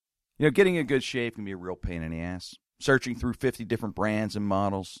Getting a good shave can be a real pain in the ass. Searching through 50 different brands and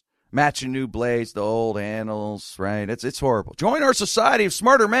models. Matching new blades to old handles, right? It's horrible. Join our society of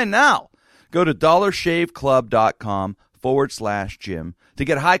smarter men now. Go to dollarshaveclub.com/Jim to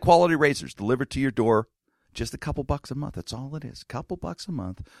get high-quality razors delivered to your door. Just a couple bucks a month. That's all it is. Couple bucks a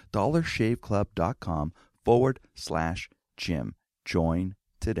month. dollarshaveclub.com/Jim. Join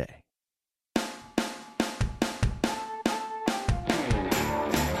today.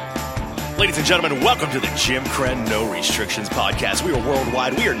 Ladies and gentlemen, welcome to the Jim Crenn No Restrictions podcast. We are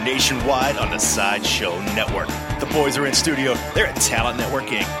worldwide. We are nationwide on the Sideshow Network. The boys are in studio. They're at Talent Network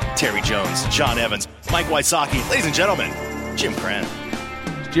Inc. Terry Jones, John Evans, Mike Wysocki. Ladies and gentlemen, Jim Crenn.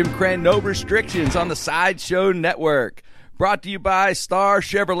 Jim Crenn No Restrictions on the Sideshow Network. Brought to you by Star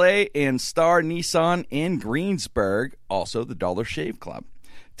Chevrolet and Star Nissan in Greensburg. Also, the Dollar Shave Club.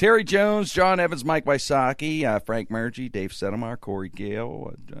 Terry Jones, John Evans, Mike Wysocki, Frank Mergy, Dave Settlemar, Corey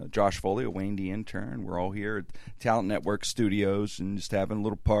Gale, Josh Foley, Wayne the intern. We're all here at Talent Network Studios and just having a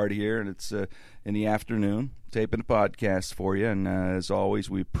little party here. And it's in the afternoon, taping a podcast for you. And as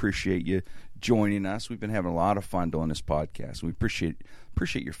always, we appreciate you joining us. We've been having a lot of fun doing this podcast. We appreciate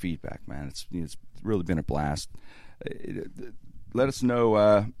your feedback, man. It's really been a blast. Let us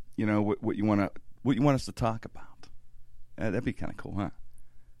know, what you want us to talk about. That'd be kind of cool, huh?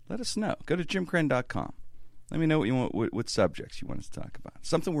 Let us know. Go to jimcrenn.com. Let me know what you want, what subjects you want us to talk about.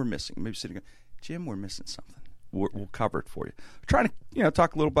 Something we're missing. Maybe sitting, Jim, we're missing something. We'll cover it for you. We're trying to,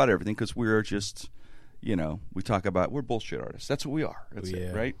 talk a little about everything because we're just, we talk about we're bullshit artists. That's what we are. That's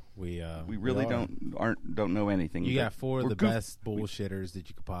it, right? We really don't know anything. You got four of the best bullshitters that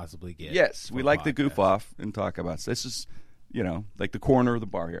you could possibly get. Yes, we like to goof off and talk about. So this is, like the corner of the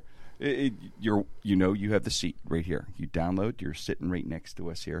bar here. You have the seat right here. You download. You're sitting right next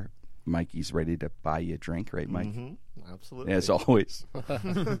to us here. Mikey's ready to buy you a drink, right, Mike? Mm-hmm. Absolutely. As always.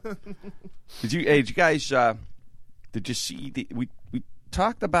 Did you guys? Did you see? We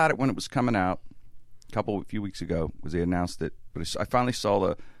talked about it when it was coming out a few weeks ago. Was they announced it? But I finally saw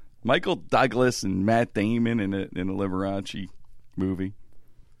the Michael Douglas and Matt Damon in a Liberace movie.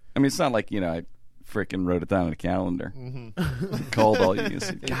 I mean, it's not like I freaking wrote it down on a calendar. Mm-hmm. Called all you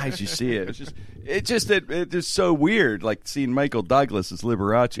guys. You see it? It's just so weird. Like seeing Michael Douglas as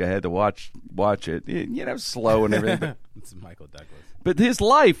Liberace, I had to watch it. Slow and everything. But, it's Michael Douglas. But his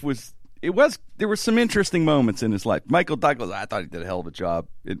life was. There were some interesting moments in his life. Michael Douglas, I thought he did a hell of a job.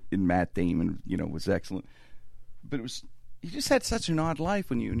 In Matt Damon, was excellent. But he just had such an odd life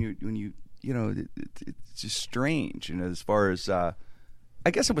when you it's just strange. As far as I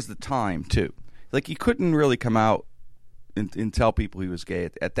guess it was the time too. Like, he couldn't really come out and tell people he was gay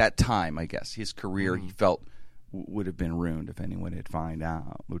at that time, I guess. His career, he felt, would have been ruined if anyone would find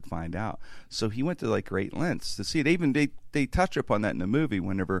out. So he went to, great lengths to see it. They touch upon that in the movie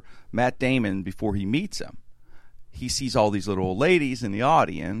whenever Matt Damon, before he meets him, he sees all these little old ladies in the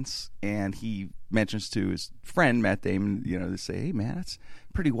audience, and he mentions to his friend, Matt Damon, to say, hey, man, that's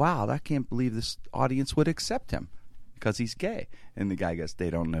pretty wild. I can't believe this audience would accept him because he's gay. And the guy goes, they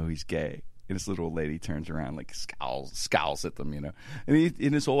don't know he's gay. And this little old lady turns around, scowls at them, And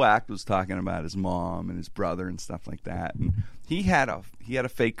in his whole act was talking about his mom and his brother and stuff like that. And he had a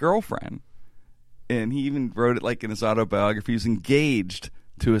fake girlfriend, and he even wrote it in his autobiography. He was engaged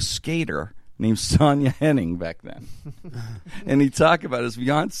to a skater named Sonja Henning back then. And he talked about his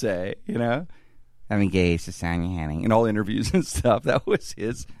fiance, I'm engaged to Sonja Henning, in all interviews and stuff. That was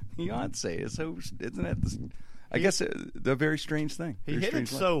his fiance. So isn't that I guess a very strange thing. He hit it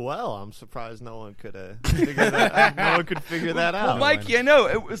so well. I'm surprised no one could figure that. No one could figure that out. Well, Mikey, I know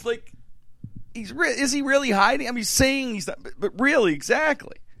it was like, is he really hiding? I mean, he's saying he's not, but really,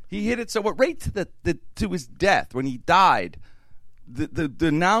 exactly. He hit it so right to his death when he died. The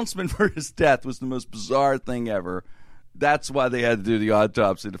announcement for his death was the most bizarre thing ever. That's why they had to do the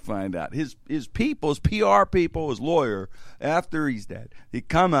autopsy to find out. His people, his PR people, his lawyer, after he's dead, they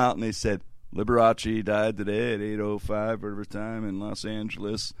come out and they said, Liberace died today at 8:05 whatever time in Los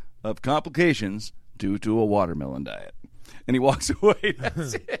Angeles of complications due to a watermelon diet. And he walks away.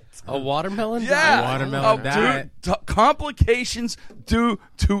 That's it. A watermelon diet? Yeah. A watermelon diet. Complications due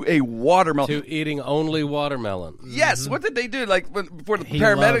to a watermelon. To eating only watermelon. Yes. What did they do? Before the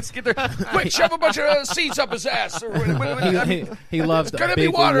paramedics get there, quick, shove a bunch of seeds up his ass. He loves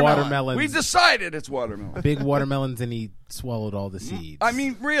big watermelons. We've decided it's watermelon. Big watermelons, and he swallowed all the seeds. I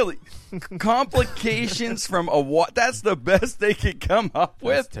mean, really, complications from that's the best they could come up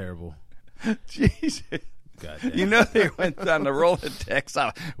with. That's terrible. Jesus. God damn. You know they went down the Rolodex.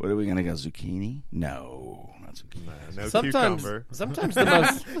 What are we going to go, zucchini? No, not zucchini. No Sometimes, cucumber. sometimes the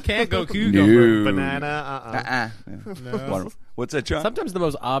most, Can't go cucumber. Banana, No. What's that, John? sometimes the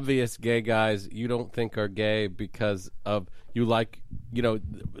most obvious gay guys you don't think are gay because of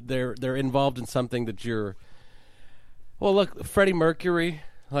they're involved in something that you're. Well, look, Freddie Mercury.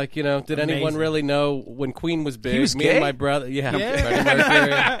 Like, did anyone Amazing. really know when Queen was big? was Me gay? and my brother, yeah. Yeah. Freddie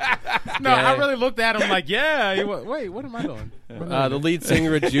Mercury. No, I Gay. really looked at him like, yeah. Wait, what am I doing? The lead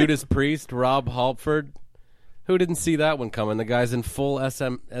singer of Judas Priest, Rob Halford. Who didn't see that one coming? The guy's in full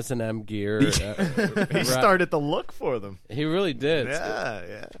S&M gear. He started to look for them. He really did.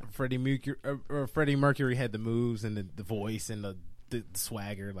 Yeah. Freddie Mercury had the moves and the voice and the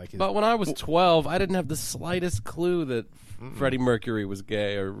swagger. Like his, But when I was 12, I didn't have the slightest clue that Freddie Mercury was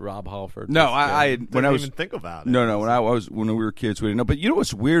gay or Rob Halford. No, was I gay. when Didn't I was even think about it. no when we were kids we didn't know. But you know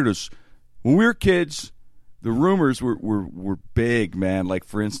what's weird is when we were kids, the rumors were big, man. Like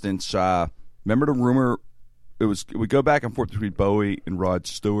for instance, remember the rumor? It was we go back and forth between Bowie and Rod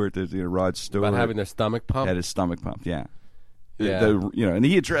Stewart. There's Rod Stewart about having their stomach pumped. had his stomach pumped. Yeah. Yeah. And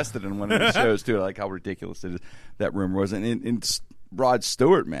he addressed it in one of his shows too, like how ridiculous it is, that rumor was. And Rod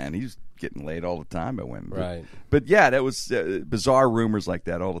Stewart, man, he's getting laid all the time by women. Right. But yeah, that was bizarre rumors like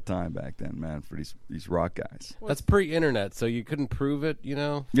that all the time back then, man, for these rock guys. That's pre-internet, so you couldn't prove it.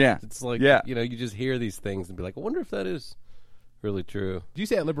 Yeah. It's like Yeah. you just hear these things and be like, I wonder if that is really true. you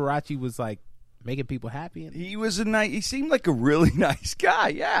said Liberace was like making people happy. He was he seemed like a really nice guy.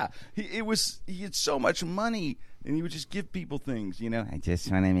 Yeah, he had so much money, and he would just give people things. I just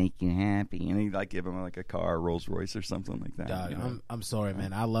want to make you happy, and he'd like give them like a car, a Rolls Royce, or something like that. Dog, I'm sorry,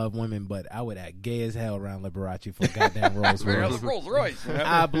 man. I love women, but I would act gay as hell around Liberace for a goddamn Rolls Royce. Rolls Royce.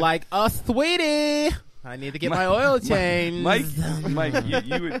 I'd be like, sweetie, I need to get my oil changed. Mike,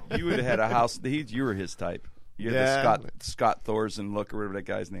 you would have had a house. You were his type. You had Yeah. the Scott Thorson look, or whatever that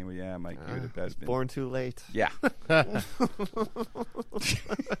guy's name was. Yeah, Mike, you would have been. Born too late. Yeah.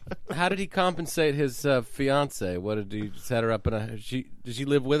 How did he compensate his fiance? What did he set her up in a? Did she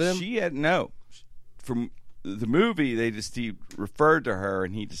live with him? She had no. From the movie, he referred to her,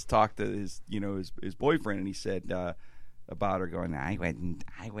 and he just talked to his boyfriend, and he said about her going, I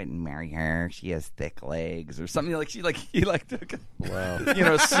wouldn't marry her. She has thick legs, or something like he took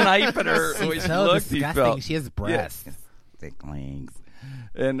a snipe at her. the way she so looked, he disgusting. felt. She has breasts. Yeah. Thick legs,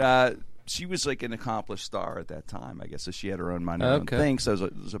 and she was like an accomplished star at that time, I guess. So she had her own money, her own Okay. thing. So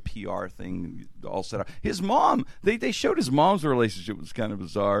it was a PR thing all set up. His mom, they showed his mom's relationship was kind of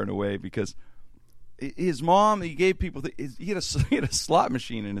bizarre in a way because his mom, he gave people he had a slot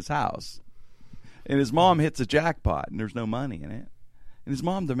machine in his house, and his mom hits a jackpot and there's no money in it, and his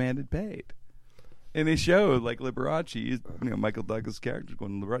mom demanded paid. And they showed like Liberace, Michael Douglas' character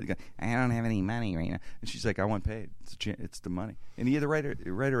going to Liberace, going, I don't have any money right now, and she's like, I want paid. It's the money, and he had to write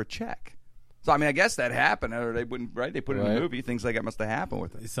her a check. So I mean, I guess that happened, or they wouldn't. Right? They put it in Right. the movie. Things like that must have happened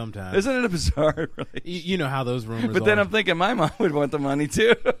with it. Sometimes. Isn't it a bizarre relationship? You know how those rumors But then are. I'm thinking my mom would want the money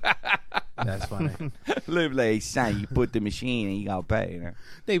too. That's funny. Live like, son, you put the machine and you got to pay.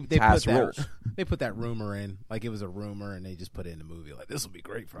 They House put that rules. they put that rumor in like it was a rumor, and they just put it in the movie. Like this will be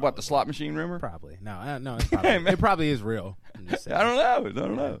great for What, the slot machine rumor? Probably no. It's probably, Hey, man. it probably is real. I'm just saying. I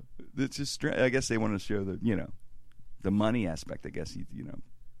don't know. It's just strange. I guess they want to show the money aspect. I guess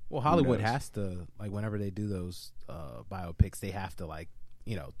Well, Hollywood knows? has to, like, whenever they do those biopics, they have to, like,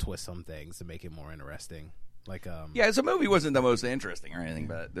 twist some things to make it more interesting. Like, Yeah, as a movie wasn't the most interesting or anything,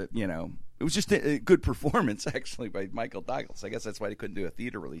 but it was just a good performance actually by Michael Douglas. I guess that's why they couldn't do a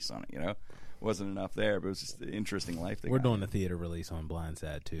theater release on it. Wasn't enough there, but it was just an interesting life. we're doing a theater release on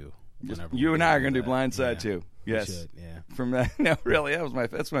Blindside too. whenever You we and I are do going to do that. Blindside Yeah, too. we Yes, should, yeah. From that, no, really,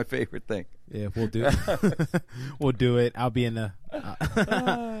 that's my favorite thing. Yeah, we'll do it. We'll do it. I'll be in the.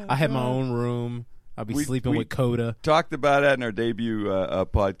 I have my own room. I'll be sleeping we with Coda. Talked about that in our debut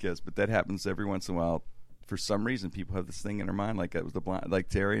podcast, but that happens every once in a while. For some reason, people have this thing in their mind, like that was like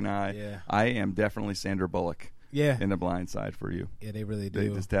Terry and I. Yeah. I am definitely Sandra Bullock. Yeah, In The Blind Side for you. yeah, they really They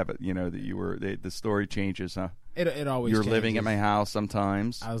do. just have it, that you were. The story changes, huh? It always. You're living at changes. my house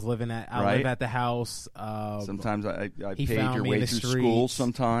sometimes. I was living at. I Right? live at the house. Sometimes I he paid found your me in way the through school. streets.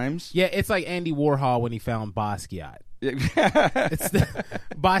 Sometimes. Yeah, it's like Andy Warhol when he found Basquiat. Yeah. It's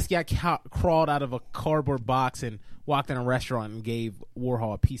Basquiat crawled out of a cardboard box and walked in a restaurant and gave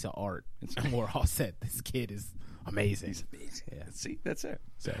Warhol a piece of art. And Warhol said, "This kid is amazing." He's amazing. Yeah. See, that's it.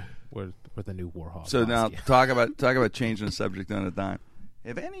 So we're the new Warhol. So now Basquiat. talk about changing the subject on a dime.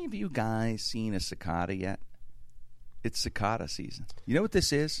 Have any of you guys seen a cicada yet? It's cicada season. You know what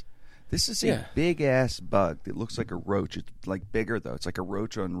this is? This is a Yeah. big-ass bug that looks like a roach. It's like bigger, though. It's like a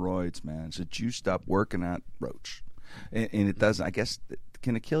roach on roids, man. It's a juiced-up, working-out roach. And it doesn't, I guess,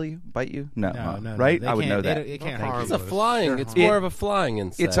 can it kill you, bite you? No, No, right? they I would know can't- that. It can't harm harm It's a you. flying. It's more of a flying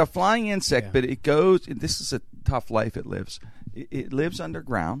insect. It's a flying insect, Yeah. but it goes. This is a tough life it lives. It lives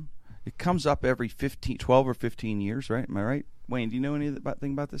underground. It comes up every 12 or 15 years, right? Am I right? Wayne, do you know anything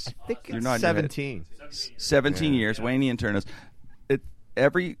about this? I think You're it's nodding your head. 17. 17 years. Wayne the intern knows.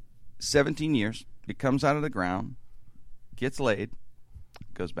 Every 17 years, it comes out of the ground, gets laid,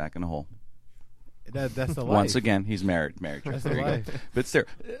 goes back in the hole. That's the life. Once again, he's married. That's There the you go. life. But it's there.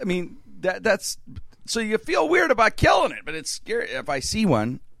 I mean, that's so you feel weird about killing it, but it's scary. If I see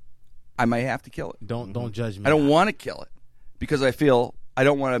one, I might have to kill it. Don't judge me. I don't want to kill it because I feel I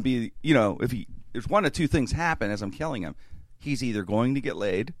don't want to be. If one of two things happen as I'm killing him, he's either going to get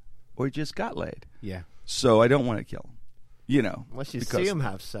laid or he just got laid. Yeah. So I don't want to kill him. Unless you because- see him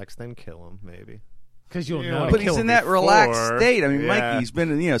have sex, then kill him, maybe. Because you'll You know. know, But kill he's him in that before. relaxed state. I mean, Yeah. Mikey, he's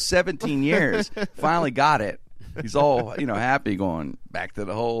been in 17 years. Finally got it. He's all happy, going back to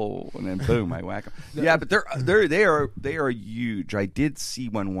the hole, and then boom, I whack him. Yeah, but they are huge. I did see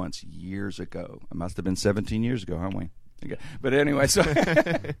one once years ago. It must have been 17 years ago, huh, Wayne? Okay. But anyway, so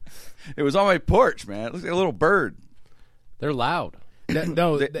it was on my porch, man. It looks like a little bird. They're loud.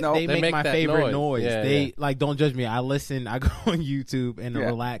 No, they They make make my that favorite noise. noise. Yeah, they yeah. like don't judge me. I listen. I go on YouTube and to Yeah.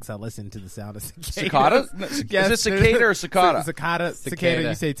 relax. I listen to the sound of cicadas. Cicada? No, is it cicada or cicada? Cicada.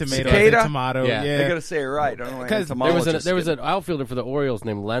 You say tomato. Cicada? I say tomato. Yeah. Yeah. I got to say it right. I don't know. 'Cause There was an outfielder for the Orioles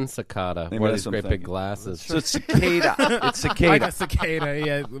named Len Cicada. Maybe One of that's these what I'm great big thinking. glasses. So it's cicada. It's like cicada. a cicada.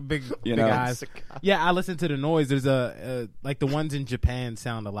 Yeah, big big know. eyes. Yeah, I listen to the noise. There's like the ones in Japan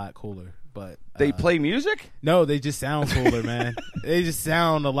sound a lot cooler. But They play music? no, they just sound cooler, man. They just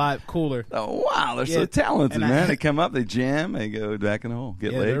sound a lot cooler. Oh, wow. They're so Yeah, talented, and man. They come up, they jam, they go back in the hole.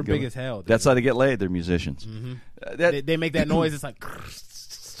 Get Yeah, laid. they're go- big as hell, dude. That's how they get laid. They're musicians. They make that noise. It's like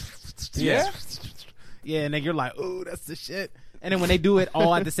Yeah? yeah, and then you're like, ooh, that's the shit. And then when they do it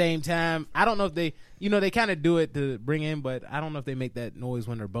all at the same time, I don't know if they, they kind of do it to bring in, but I don't know if they make that noise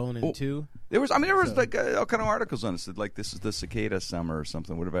when they're boning too. There was like all kind of articles on it. Said, like, this is the cicada summer or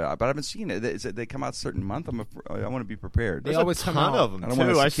something. Whatever. But I haven't seen it. They come out a certain month. I want to be prepared. They There's always a come ton out. of them I don't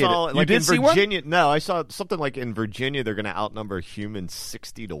want too. a I cicada. saw You like did in see one? Virginia. No, I saw something like in Virginia they're going to outnumber humans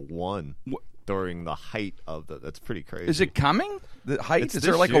 60-1 during the height of the. That's pretty crazy. Is it coming? The height? It's Is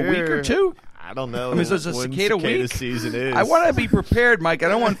there this like a week or year. two? I don't know. I mean, there's a when cicada week. season is. I want to be prepared, Mike. I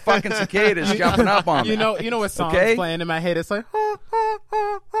don't want fucking cicadas jumping up on me. You know what song's Okay? playing in my head? It's like,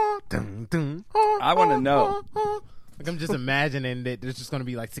 dun, dun, I want to know. Like I'm just imagining that there's just going to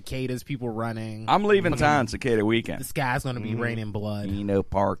be like cicadas, people running. I'm leaving town cicada weekend. The sky's going to be raining blood.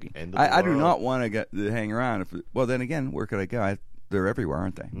 Parking. End of the I do world. not want to hang around. Well, then again, where could I go? They're everywhere,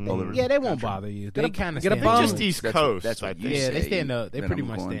 aren't they? All over Yeah, they the won't country. bother you. They kind of get a stand bomb. alone. Just East That's Coast. That's I what you think. Yeah, they say. stay in the- they Then pretty I'm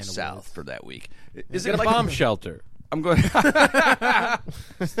much going stay in the south woods. for that week. Is Get it a like bomb shelter. I'm going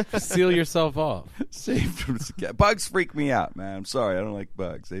Seal yourself off. saved from cicadas. Bugs freak me out, man. I'm sorry, I don't like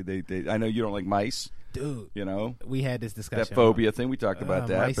bugs. They I know you don't like mice. Dude, You know we had this discussion. that phobia thing. We talked about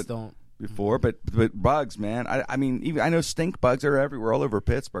that. Mice but don't. before, but bugs, man. I mean, even I know stink bugs are everywhere, all over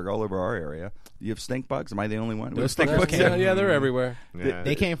Pittsburgh, all over our area. You have stink bugs? Am I the only one? Those stink fuckers bugs. can't- Yeah, they're everywhere. Yeah.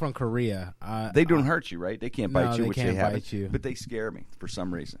 They came from Korea. They don't hurt you, right? They can't bite No, you, they which can't they haven't. bite you. But they scare me for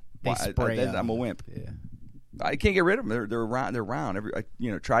some reason. They Why? spray. I'm a wimp. Yeah. I can't get rid of them. They're around. They're around.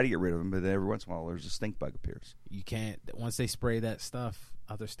 Try to get rid of them, but then every once in a while, there's a stink bug appears. You can't. Once they spray that stuff,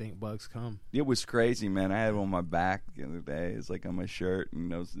 other stink bugs come. It was crazy, man. I had it on my back the other day. It's like on my shirt,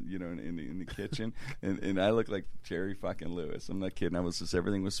 and I was, in the kitchen, and I looked like Jerry fucking Lewis. I'm not kidding. I was just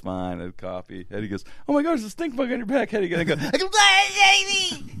everything was fine. I had coffee. Eddie goes, "Oh my God, there's a stink bug on your back." Eddie goes, "I go,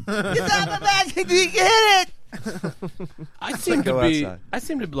 baby, it's on my back. You get it." I seem go to be. outside. I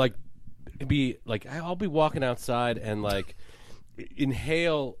seem to be like. I'll be walking outside and like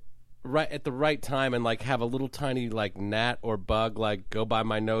inhale right at the right time and like have a little tiny like gnat or bug like go by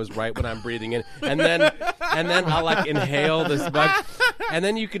my nose right when I'm breathing in, and then I'll like inhale this bug, and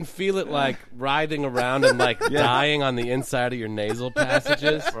then you can feel it like writhing around and like dying on the inside of your nasal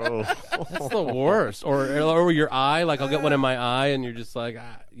passages. Oh. That's the worst. Or your eye, like I'll get one in my eye, and you're just like,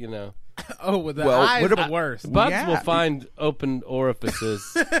 Oh, with the Well, eyes, what the about- worst. Bugs Yeah. will find open orifices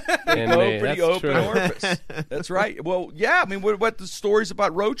in Go me. pretty That's open true. orifice. That's right. Well, yeah. I mean, what the stories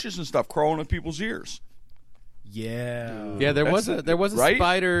about roaches and stuff crawling in people's ears? Yeah. Yeah, there was a right?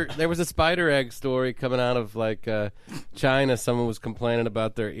 spider. There was a spider egg story coming out of like China. Someone was complaining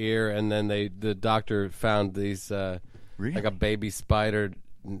about their ear, and then the doctor found these Really? like a baby spider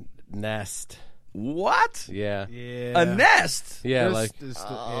nest. What? Yeah. Yeah. A nest? Yeah, There's- like there's-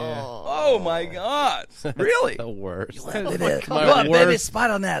 Oh my God! Really? the worst. Look, My baby worst.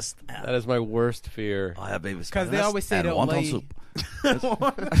 spider nest. That is my worst fear. I have baby Because they always say they'll lay. I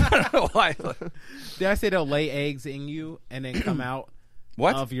don't know why. Did I say they'll lay eggs in you and then come out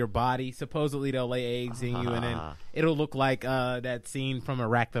What? of your body? Supposedly they'll lay eggs in you and then it'll look like that scene from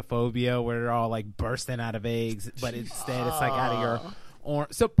Arachnophobia where they're all like bursting out of eggs, but instead it's like out of your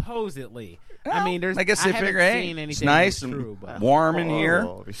supposedly. I mean, there's. I guess they haven't figure, hey, seen it's anything nice that's and true, but warm in here.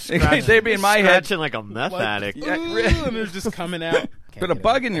 Scratching, They'd be in my head. scratching like a meth addict. and they're just coming out. But a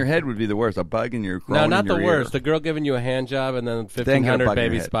bug in your head would be the worst. A bug in your No, crawling not in the your worst. ear. The girl giving you a hand job and then Then get a 1,500 bug in your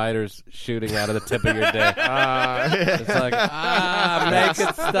baby head. spiders shooting out of the tip of your dick. It's like, make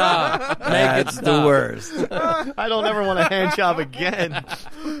it stop. Make it That's stop. the worst. I don't ever want a hand job again.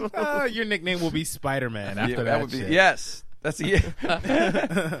 Your nickname will be Spider-Man after Yeah, that would be shit. yes. That's yeah.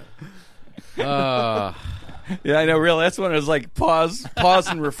 Uh, Yeah, I know. Really, that's when it was like pause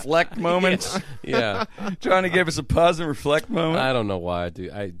and reflect moments. yeah. Trying to give us a pause and reflect moment. I don't know why I do.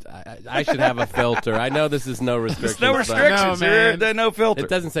 I should have a filter. I know this is no restrictions. There's no but restrictions. No, man. There's no filter. It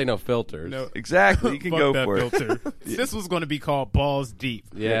doesn't say no filters. No. Exactly. You can Fuck go that for it. filter. This was going to be called Balls Deep.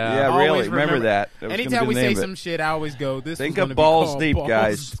 Yeah. Yeah, Always really. Remember that. That was gonna Anytime be we the say name of some it. shit, I always go, this Think was of gonna Balls be called Deep, Balls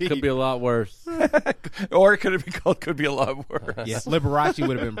guys. Deep. Could be a lot worse. Or could it be called? Could be a lot worse. Yeah, Liberace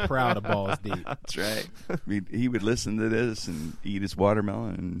would have been proud of Balls Deep. That's right. He would listen to this and eat his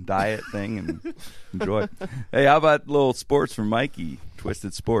watermelon and diet thing and enjoy it. Hey, how about little sports from Mikey?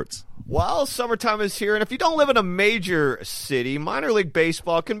 Twisted Sports. Well, summertime is here, and if you don't live in a major city, minor league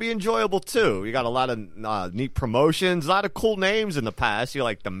baseball can be enjoyable too. You got a lot of neat promotions, a lot of cool names in the past. You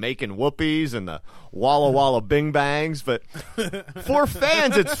like the Making Whoopies and the Walla Walla Bing Bangs, but for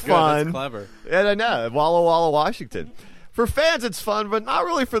fans, it's fun. That's clever. And I know, Walla Walla, Washington. For fans, it's fun, but not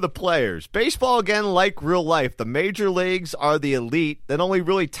really for the players. Baseball, again, like real life, the major leagues are the elite, then only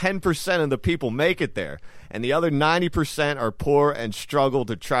really 10% of the people make it there. And the other 90% are poor and struggle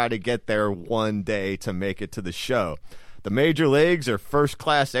to try to get there one day to make it to the show. The major leagues are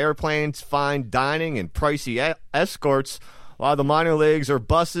first-class airplanes, fine dining, and pricey escorts, while the minor leagues are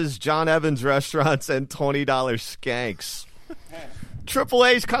buses, John Evans restaurants, and $20 skanks.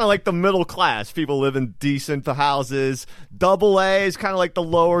 AAA is kind of like the middle class. People live in decent houses. AA is kind of like the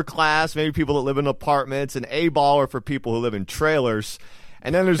lower class, maybe people that live in apartments. And A-ball are for people who live in trailers.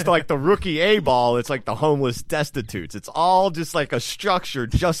 And then there's like the rookie A-ball. It's like the homeless destitutes. It's all just like a structure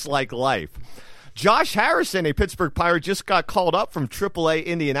just like life. Josh Harrison, a Pittsburgh Pirate, just got called up from AAA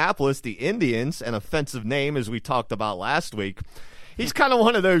Indianapolis, the Indians, an offensive name as we talked about last week. He's kind of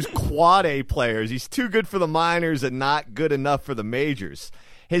one of those quad A players. He's too good for the minors and not good enough for the majors.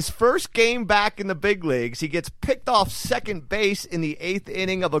 His first game back in the big leagues, he gets picked off second base in the 8th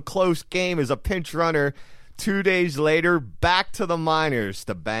inning of a close game as a pinch runner. 2 days later, back to the minors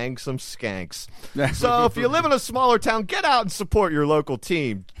to bang some skanks. So if you live in a smaller town, get out and support your local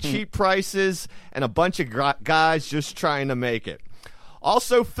team. Cheap prices and a bunch of guys just trying to make it.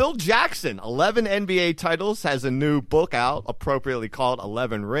 Also, Phil Jackson, 11 NBA titles, has a new book out, appropriately called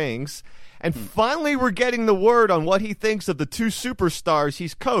 11 Rings. And finally, we're getting the word on what he thinks of the two superstars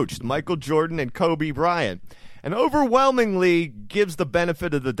he's coached, Michael Jordan and Kobe Bryant. And overwhelmingly gives the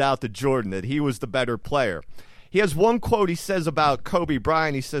benefit of the doubt to Jordan that he was the better player. He has one quote he says about Kobe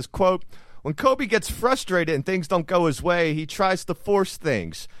Bryant. He says, quote, "When Kobe gets frustrated and things don't go his way, he tries to force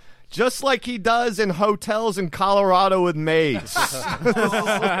things. Just like he does in hotels in Colorado with maids."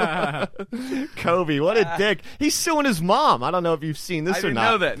 Kobe, what a dick. He's suing his mom. I don't know if you've seen this I or didn't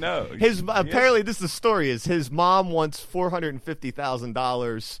not. know that. No. Apparently, this is the story, is his mom wants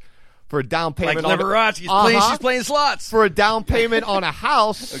 $450,000 for a down Like payment on Liberace, she's playing slots. for a down payment on a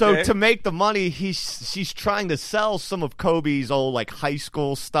house. So Okay. to make the money, she's trying to sell some of Kobe's old like high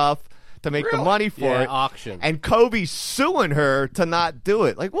school stuff to make the Really? money for Yeah, it. auction. And Kobe's suing her to not do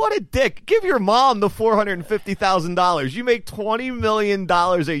it. Like, what a dick. Give your mom the $450,000. You make $20 million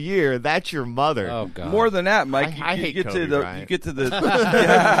a year. That's your mother. Oh God. More than that, Mike. I you hate get Kobe to the. Bryant. You get to the.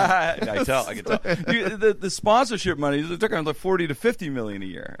 Yeah, I can tell. The sponsorship money. They're talking like $40 to $50 million a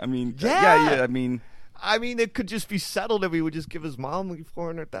year. I mean, Yeah. I mean, I mean, it could just be settled if he would just give his mom like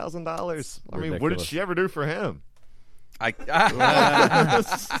 $400,000. I mean, what did Ridiculous. she ever do for him?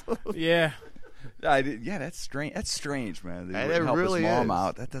 Yeah. Yeah, that's strange. That's strange, man. They It wouldn't help really his mom is.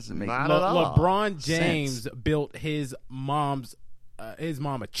 out. That doesn't make Not at all. LeBron James built his mom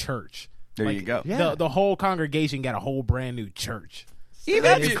a church. There you go. Yeah. The whole congregation got a whole brand new church.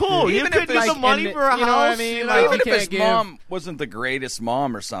 That's cool. You even could if give it's the money and for a you know what I house. mean? you Like, know? Even you if his can't give- mom wasn't the greatest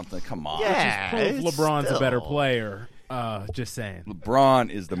mom or something, come on. Yeah. Proof it's LeBron's still- a better player. Just saying. LeBron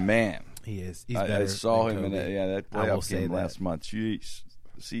is the man. He is. He's I better. saw than him in Kobe. that I will playoff say game that. last month. Jeez.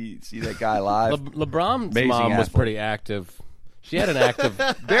 See that guy live. LeBron's Amazing mom was athlete. pretty active. She had an active,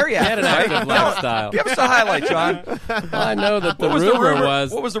 Very she had an active. active lifestyle. Give us a highlight, John. I know that the What was the rumor rumor?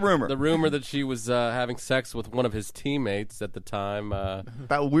 was What was the rumor? The rumor that she was having sex with one of his teammates at the time.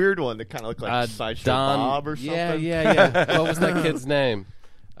 That weird one that kind of looked like Sideshow Don, Bob or something. Yeah. What was that kid's name?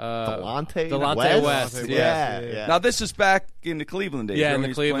 Delonte West. Yeah. Now this is back in the Cleveland days. Yeah, right, in when the he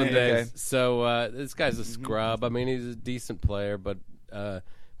was Cleveland playing? days. Okay. So this guy's a scrub. I mean, he's a decent player, but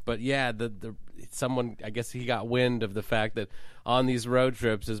yeah, the someone, I guess he got wind of the fact that on these road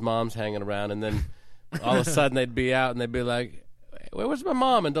trips his mom's hanging around, and then all of a sudden they'd be out and they'd be like, "Where's my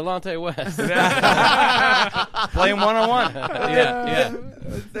mom?" and Delonte West Playing 1-on-1.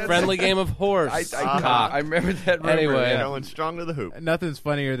 yeah. Friendly game of horse. I remember that rumor. Anyway. yeah. Going strong to the hoop. Nothing's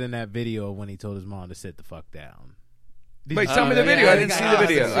funnier than that video when he told his mom to sit the fuck down. Did Wait, you tell see me the that? video. Yeah, I didn't see the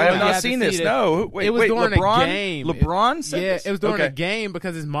video. You I have had not to seen see this. it. No. Wait, it was during LeBron? a game. LeBron said Yeah, this? it was during Okay. a game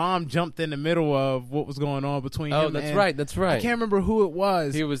because his mom jumped in the middle of what was going on between Oh, him that's and- right. That's right. I can't remember who it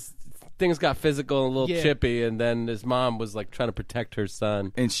was. Things got physical and a little Yeah. chippy, and then his mom was like trying to protect her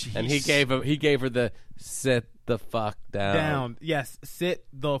son, And he gave her the sit the fuck down. Yes, sit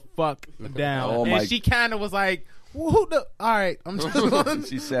the fuck down. Oh, and my- she kind of was like, "Who the? All right, I'm just going.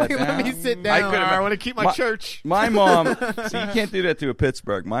 She sat Let down. me sit I down. could've- I want to keep my church. My mom, see, you can't do that to a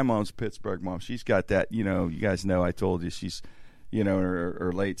Pittsburgh. My mom's a Pittsburgh mom. She's got that, you guys know, I told you, she's, in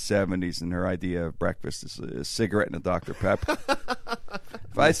her late 70s, and her idea of breakfast is a cigarette and a Dr. Pepper.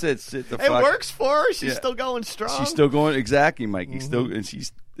 If I said sit the It fuck. works for her. She's Yeah. still going strong. She's still going, exactly, Mikey. Still, and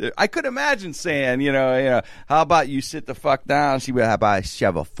she's, I could imagine saying, how about you sit the fuck down? She would, how about I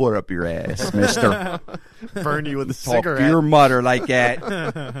shove a foot up your ass, mister? burn you with a Talk to cigarette. your mother like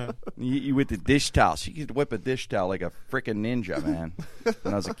that. you with the dish towel. She could whip a dish towel like a freaking ninja, man.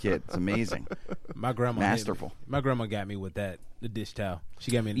 When I was a kid, it's amazing. My grandma, Masterful. My grandma got me with the dish towel. She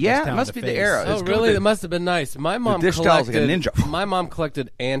got me. The Yeah, dish it towel must in be the the face. era. Oh, It's really? good. That must have been nice. My mom dish towel's like a collected ninja. My mom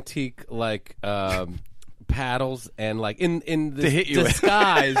collected antique paddles and like in this hit you with.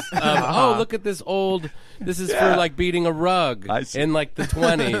 disguise of look at this old. This is for like beating a rug I see. in like the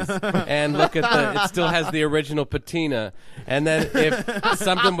 20s, and look at it still has the original patina. And then if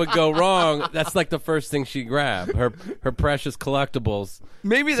something would go wrong, that's like the first thing she grabbed her precious collectibles.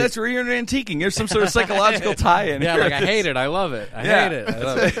 Maybe that's where you're antiquing. There's some sort of psychological tie-in. Yeah, here. like I hate it. I love it. I Yeah. hate it. I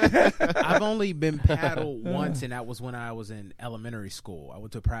love it. I've only been paddled once, and that was when I was in elementary school. I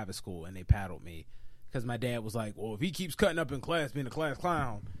went to a private school, and they paddled me because my dad was like, "Well, if he keeps cutting up in class, being a class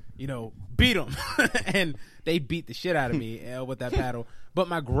clown, beat him." And they beat the shit out of me with that paddle. But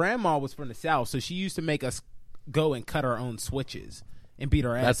my grandma was from the South, so she used to make us go and cut our own switches and beat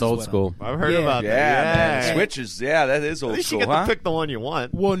our asses. That's old with 'em. school. I've heard Yeah. about Yeah, that. man. Switches. Yeah, that is At old least you school, get huh? to pick the one you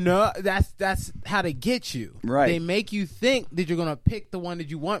want. Well, no, that's how they get you. Right. They make you think that you're gonna pick the one that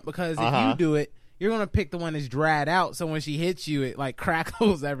you want because if you do it, you're gonna pick the one that's dried out. So when she hits you, it like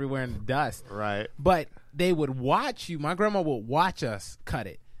crackles everywhere in the dust. Right. But they would watch you. My grandma would watch us cut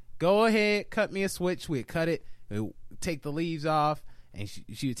it. Go ahead, cut me a switch. We'd cut it. We'd take the leaves off, and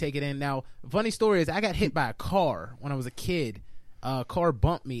she would take it in. Now, funny story is I got hit by a car when I was a kid. A car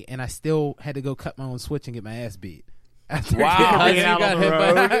bumped me, and I still had to go cut my own switch and get my ass beat. After Wow. getting You out got on the hit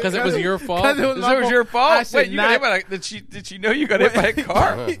by- road. 'cause it was your fault? 'Cause it was my That was your I fault. should Wait, you got not- hit by did she know you got hit by a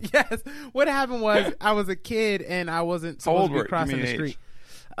car? Yes. What happened was I was a kid and I wasn't How old supposed to were be you? crossing Give the me an street.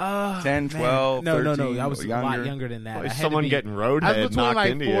 10, 12, No. 13, I was a lot younger? younger than that. Like I had someone to be, getting I roadhead was between knocked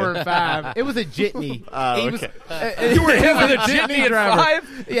like into 4 you. and 5. It was a jitney. Oh, He was- okay. You were hit with a It was jitney at driver.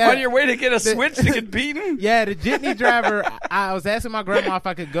 5 Yeah. on your way to get a switch to get beaten? Yeah, the jitney driver. I was asking my grandma if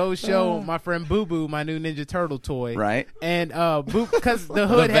I could go show my friend Boo Boo my new Ninja Turtle toy. Right. And Boo, because the The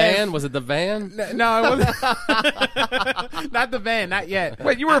hood van? has. Was it the van? No, it wasn't. Not the van, not yet.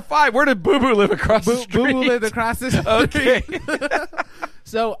 Wait, you were 5. Where did Boo Boo live across the Boo street? Boo lived across the street. Okay.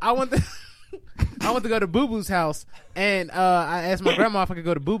 So I went to go to Boo Boo's house, and I asked my grandma if I could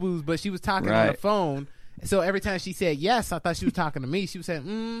go to Boo Boo's, but she was talking on the Right. phone. So every time she said yes, I thought she was talking to me. She was saying,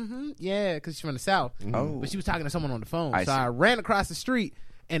 "Mm-hmm, yeah," because she's from the South. Oh. But she was talking to someone on the phone. I So see. I ran across the street,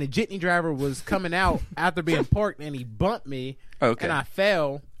 and a jitney driver was coming out after being parked, and he bumped me. Okay. And I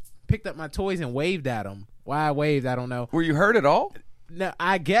fell, picked up my toys, and waved at him. Why I waved, I don't know. Were you hurt at all? No,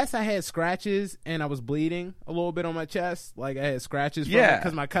 I guess I had scratches and I was bleeding a little bit on my chest. Like I had scratches from Yeah.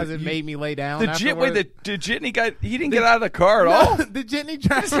 because my cousin made me lay down. The afterwards. jitney guy, he didn't get out of the car at all? The jitney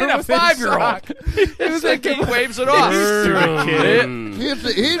driver He's hit a was in 5-year-old. shock. It was like he waves it off.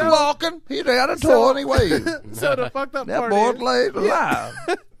 He's walking. He's out of toy and he waves. So the fucked up That part boy's is, laid alive.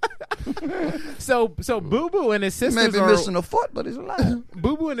 So Boo Boo and his He may sisters be are missing a foot, but he's alive.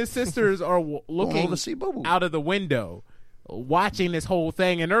 Boo Boo and his sisters are looking to see Boo Boo. out of the window, watching this whole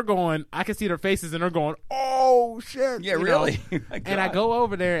thing, and they're going. I can see their faces, and they're going, "Oh shit!" Yeah, you know? really. My And I God. go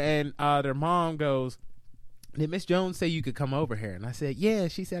over there, and their mom goes, "Did Miss Jones say you could come over here?" And I said, "Yeah."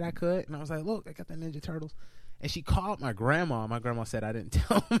 She said I could, and I was like, "Look, I got the Ninja Turtles." And she called my grandma. My grandma said I didn't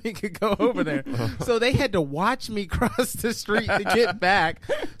tell them he could go over there. So they had to watch me cross the street to get back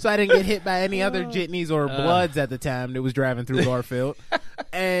so I didn't get hit by any other jitneys or bloods at the time that was driving through Garfield.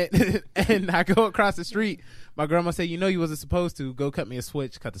 And I go across the street. My grandma said, "You know you wasn't supposed to. Go cut me a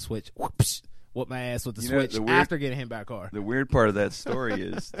switch." Cut the switch. Whoops. Whoop my ass with the You know, switch the weird- after getting hit by a car. The weird part of that story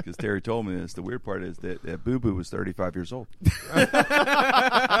is, because Terry told me this, the weird part is that Boo Boo was 35 years old.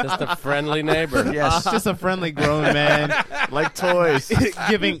 Just a friendly neighbor. Yes. Just a friendly grown man Like toys.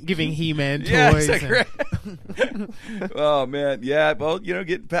 giving He-Man Yes, toys. correct. Oh man, yeah. Well, you know,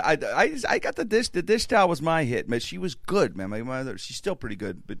 I got the dish. The dish towel was my hit, man. She was good, man. My mother, she's still pretty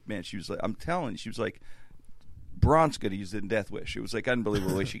good, but man, she was like, I'm telling you, she was like, Bronze could have used it in Death Wish. It was like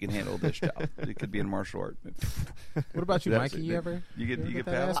unbelievable the way she can handle a dish towel. It could be in martial art. What about you, That's Mikey? it. You ever? You get that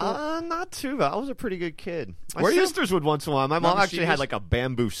paddled? ass Not too bad. I was a pretty good kid. My Were you? sisters would once in a while. My mom No, actually she had was- like a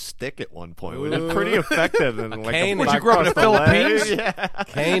bamboo stick at one point. It was pretty effective. And like cane. a Would you back grow up in the across leg. Philippines? Yeah.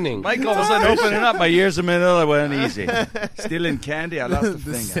 Caning. Mike all of a sudden opening up. My ears a minute. I went easy. Still in candy. I lost the The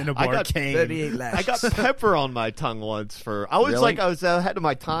finger. I Cinnabar got cane. 38 I lashes. got pepper on my tongue once for. I was Really? like I was ahead of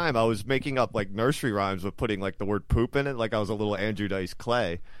my time. I was making up like nursery rhymes with putting like the word poop in it, like I was a little Andrew Dice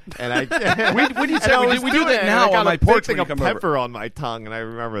Clay. And I we did and say- I we was do- we do doing that it, and now I got on my a big porch thing when you of come over. pepper on my tongue, and I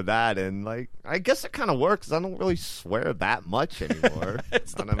remember that. And like I guess it kind of works. 'Cause I don't really swear that much anymore.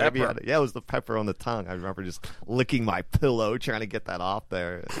 It's the I don't know, maybe pepper. it was the pepper on the tongue. I remember just licking my pillow trying to get that off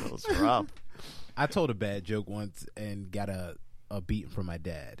there. It was rough. I told a bad joke once and got a beating from my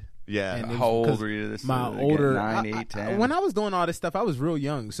dad. Yeah. And it was How old 'cause were you? This My again, older 9, I- 8, 10. when I was doing all this stuff, I was real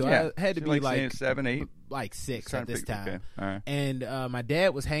young, so Yeah. I had to So be like like 7, 8. like 6 Trying at to this figure- time. okay. All right. And my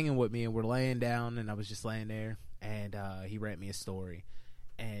dad was hanging with me, and we're laying down, and I was just laying there, and he read me a story,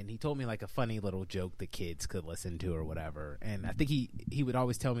 and he told me like a funny little joke the kids could listen to or whatever. And I think he would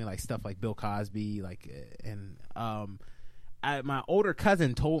always tell me like stuff like Bill Cosby, like and my older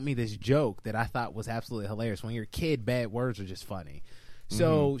cousin told me this joke that I thought was absolutely hilarious. When you're a kid, bad words are just funny.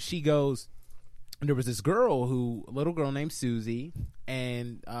 So she goes, there was this girl a little girl named Susie,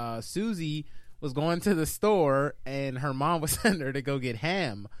 and Susie was going to the store, and her mom was sending her to go get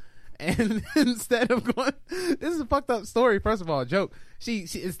ham. And instead of going, this is a fucked up story. First of all, a joke. She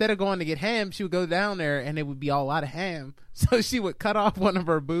instead of going to get ham, she would go down there, and it would be a lot of ham. So she would cut off one of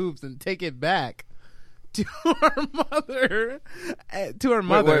her boobs and take it back to her mother.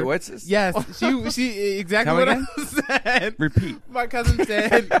 Wait, what's this? Yes, she exactly Come what again? I said. Repeat. My cousin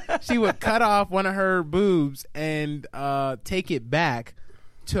said she would cut off one of her boobs and take it back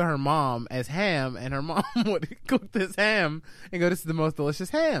to her mom as ham, and her mom would cook this ham and go, "This is the most delicious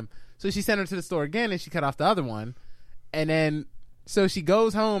ham." So she sent her to the store again, and she cut off the other one, and then so she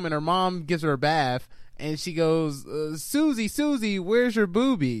goes home, and her mom gives her a bath, and she goes, Susie, where's your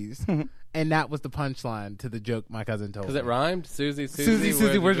boobies?" And that was the punchline to the joke my cousin told Because me. it rhymed? Susie,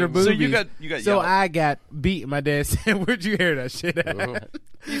 Susie, where's your boobies? boobies? So you got So yelled. I got beat. My dad said, "Where'd you hear that shit at?"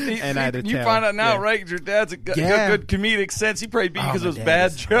 And I had to you tell. find out now, Yeah. right? 'Cause your dad's got Yeah. good comedic sense. He probably beat you Oh, because my it was a dad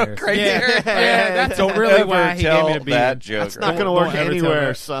bad is joke hilarious. right Yeah. there. Yeah, that's Don't really ever why he tell gave me the beat. that joke. It's not going to Don't work ever tell anywhere,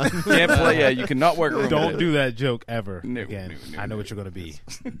 her. son. Can't play. Yeah, you cannot work around Don't it. do that joke ever No, again. no, I know what you're going to be.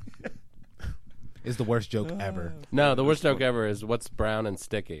 It's the worst joke ever. No, the worst joke ever is what's brown and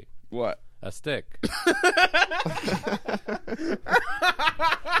sticky? What? A stick.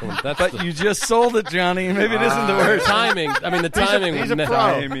 That's But the you just sold it, Johnny. Maybe it isn't the worst. timing. I mean, the timing. He's a was pro.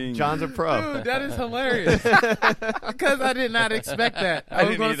 timing. John's a pro. Dude, that is hilarious. Because I did not expect that. I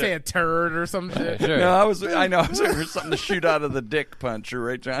was didn't going to either. say a turd or some shit. Sure. No, I was looking for something to shoot out of the dick puncher,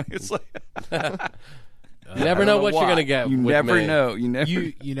 right, Johnny? It's like You never know what you're why. going to get. You with never me. know. You never.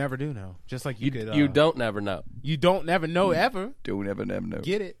 You never do know. Just like you could. You don't never know. You don't never know ever. don't ever know.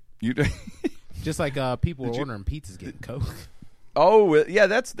 Get it. You do. Just like people were ordering pizzas getting Coke. Oh yeah,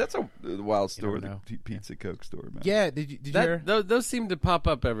 that's a wild story. never know. The pizza Coke story, man. Yeah, did you hear? Those seem to pop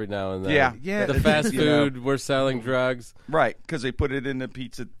up every now and then. Yeah. Yeah. The fast You know. food, we're selling drugs. Right, because they put it in the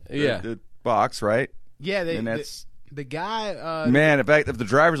pizza Yeah. the box, right? Yeah, And that's the guy. man. In fact, if the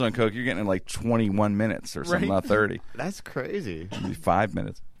driver's on Coke, you're getting in like 21 minutes or something, Right. not 30. That's crazy. Maybe 5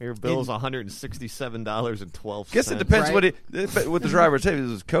 minutes. Your bill's $167.12. Guess it depends Right. what the driver said. If it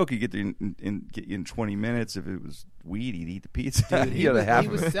was Coke, you get you in 20 minutes. If it was weed, he'd eat the pizza. Dude, You gotta have he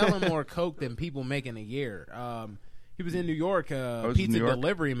was it. selling more Coke than people make in a year. He He was in New York. was in Pizza New York?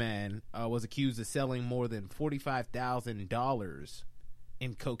 delivery man was accused of selling more than $45,000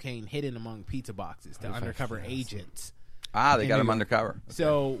 in cocaine hidden among pizza boxes to undercover agents. They in got New him York. undercover.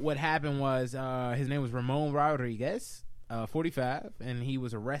 So what happened was his name was Ramon Rodriguez, 45, and he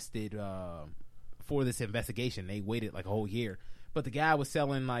was arrested for this investigation. They waited like a whole year. But the guy was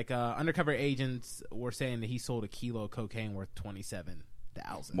selling undercover agents were saying that he sold a kilo of cocaine worth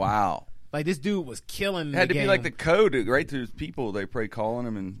 $27,000. Wow. Like this dude was killing. It had the to be game. like the code, right? To people, they probably calling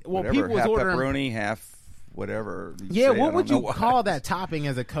him and Well, whatever, people was half ordering- pepperoni, half whatever. Yeah, say. I what don't would know you what. call that topping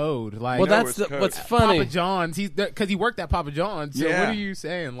as a code? Like Well, know that's it's what's code. funny. Papa John's. Because he worked at Papa John's. So Yeah. what are you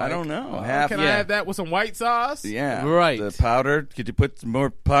saying? Like, I don't know. Can I have that with some white sauce? Yeah, Right. The powder. Could you put some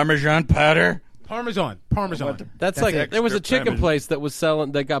more Parmesan powder? Parmesan. That's like extra there was a chicken Parmesan. place that was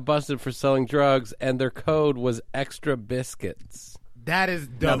selling that got busted for selling drugs, and their code was extra biscuits. That is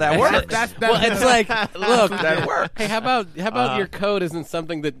Now dope. that works. That's Well, it's like, look, That works. hey, how about your code isn't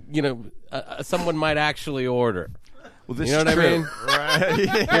something that someone might actually order? Well, this You know is what true. I mean?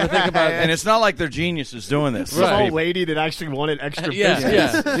 Right. Think about And it's not like they're geniuses doing this. Some Right. old lady that actually wanted extra Yeah,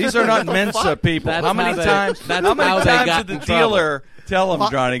 biscuits. yeah. These are not Mensa people. That's how many how they- times? that's how many how they times got did the in trouble. dealer tell him,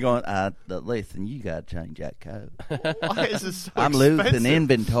 Johnny, going, listen, you got to change that code. Why is this so I'm expensive? losing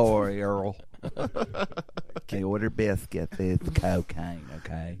inventory, Earl. Okay, order biscuits with cocaine,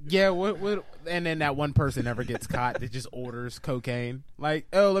 okay? Yeah, what, and then that one person never gets caught that just orders cocaine. Like,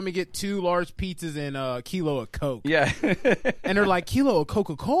 oh, let me get 2 large pizzas and a kilo of Coke. Yeah. And they're like, kilo of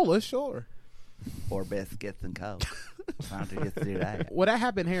Coca-Cola, sure. Or biscuits and coke. Why don't you just do that? Well, that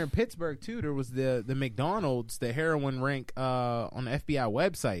happened here in Pittsburgh, too. There was the McDonald's, the heroin ring on the FBI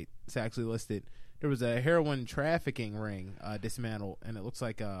website. It's actually listed. There was a heroin trafficking ring dismantled, and it looks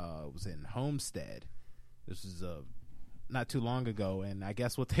like it was in Homestead. This was not too long ago, and I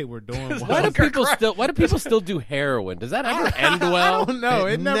guess what they were doing was... Why do people still do heroin? Does that ever end well? I don't know.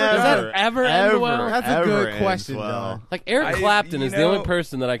 It never Never. does. Does that ever end well? That's a Ever good ends question, well. John. Like Eric Clapton you is the only know-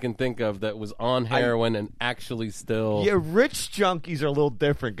 person that I can think of that was on heroin and actually still. Yeah, rich junkies are a little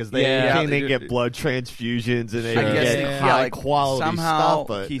different because they Yeah. they They get do. blood transfusions and they Sure. get Yeah. high like, quality somehow stuff.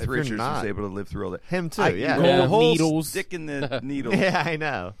 But Keith if you're Richards not, was able to live through all that. him too. I, yeah. the Yeah. whole Needles. stick in the needle. Yeah, I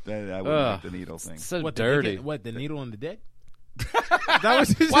know. I wouldn't Ugh. like the needle thing. So What, dirty. The needle in the dick? That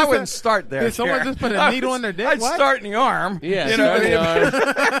was just Well, I wouldn't start there. Did someone Jared. just put a needle in their dick? I'd What? start in the arm. Yeah, you know, start in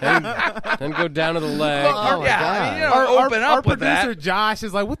the arm, then go down to the leg. Oh, my yeah, God. I mean, you know, open our up with producer that. Josh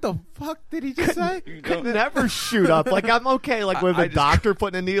is like, what the fuck did he just say? Could never shoot up. Like I'm okay, like with I a just- doctor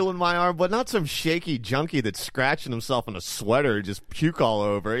putting a needle in my arm, but not some shaky junkie that's scratching himself in a sweater and just puke all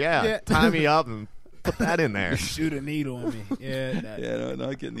over. Yeah, Yeah. tie me up and put that in there. Shoot a needle in me. Yeah, Yeah, no,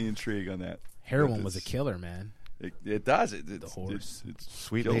 not getting the intrigue on that. heroin was a killer, man. It does. It's, horse. It's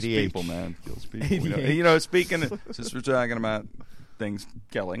Sweet kills Lady people, H. man. Kills people. You know, speaking of, since we're talking about things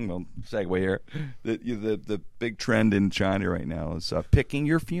killing, we'll segue here. The big trend in China right now is picking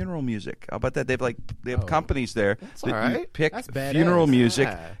your funeral music. How about that? They have companies there that you alright. pick That's badass. funeral music.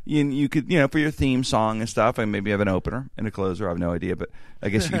 Yeah. You could, for your theme song and stuff, and maybe have an opener and a closer. I have no idea, but I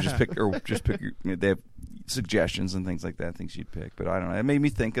guess you could just pick they have suggestions and things like that, things you'd pick. But I don't know. It made me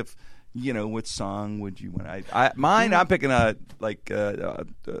think of, what song would you want? I'm picking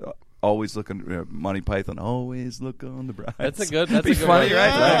always looking Monty Python. Always look on the bright. That's a side. good. That's Be a good funny, one. right?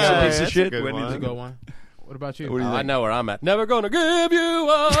 Yeah, That's a piece that's of a shit. good When one. you That's a go- good one. What about you? What do you I think? know where I'm at. Never gonna give you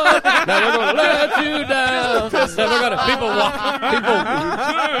up. Never gonna let you down. Never gonna.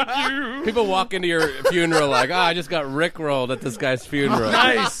 People walk into your funeral like, I just got rickrolled at this guy's funeral.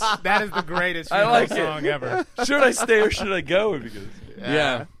 Nice. That is the greatest I funeral like it. song ever. Should I stay or should I go? Because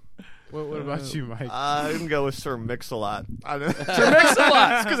Yeah. What about you, Mike? I can go with Sir Mix-a-Lot. Sir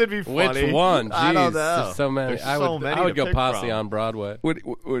Mix-a-Lot. because it'd be funny. Which one? Jeez, I don't know. There's so many. There's I so would. many I would to go pick Posse from. on Broadway. What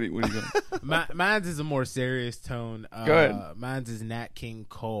are you going? Mine's is a more serious tone. Go ahead. Mine's is Nat King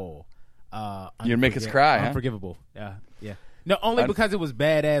Cole. You'd make us cry, huh? Unforgivable. Yeah. No, only because it was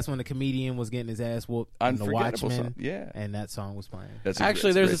badass when the comedian was getting his ass whooped in The Unforgettable Watchmen. song. Yeah. And that song was playing.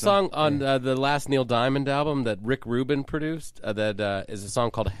 Actually, there's a song on the last Neil Diamond album that Rick Rubin produced that is a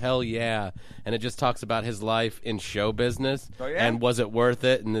song called Hell Yeah, and it just talks about his life in show business and was it worth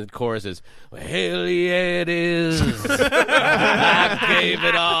it? And the chorus is, well, hell yeah it is. I gave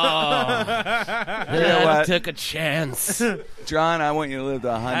it all. know I what? took a chance. John, I want you to live to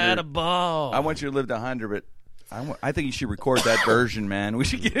 100. Had a ball. I want you to live to 100, but I think you should record that version, man. We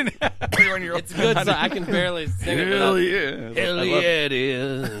should get in. It's good. So I can barely sing it. Hell without- yeah. Hell yeah, it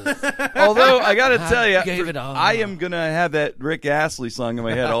is. Although I gotta tell you, gave it all. I am gonna have that Rick Astley song in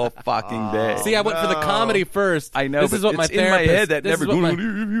my head all fucking day. See, I went for the comedy first. I know. This but is what my it's in my therapist. head that this never. is what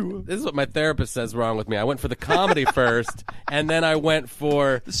my- This is what my therapist says wrong with me. I went for the comedy first, and then I went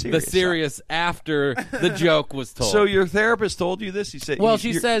for the serious after the joke was told. So your therapist told you this? He said. well,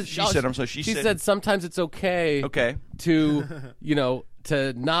 she said. She said. I'm sorry. She said sometimes it's okay. Okay. To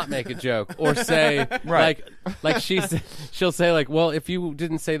to not make a joke or say like she'll say like, well, if you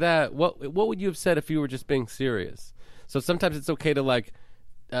didn't say that, what would you have said if you were just being serious? So sometimes it's okay to like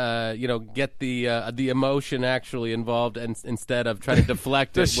get the emotion actually involved and instead of trying to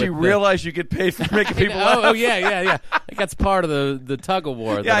deflect it. Does she with realize you get paid for making people laugh? Oh yeah. I think that's part of the tug of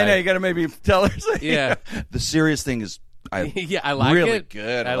war. Yeah, I know. You got to maybe tell her. Yeah. The serious thing is, I I like really it.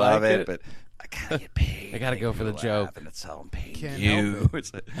 good. I love like it, it. but I gotta get paid. I gotta go for the joke. And that's how I'm paying Can't you. help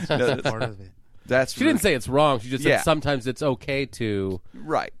It's like- That's no, that's- part of it. that's She didn't say it's wrong. She just Yeah. said sometimes it's okay to.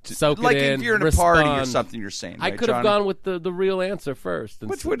 right. Soak it like in, if you're in a party or respond. something, you're saying. I right, could have Johnny? gone with the real answer first,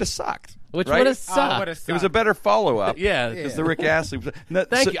 Which would have sucked. which right? would have Oh, sucked. what a It was a better follow up. Yeah. Because the Rick Astley. No,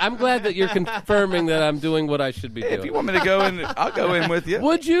 Thank so- you. I'm glad that you're confirming that I'm doing what I should be Hey, doing. if you want me to go in, I'll go in with you.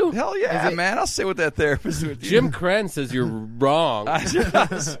 Would you? Hell yeah, man! I'll sit with that therapist with you. Jim Krenn says you're wrong.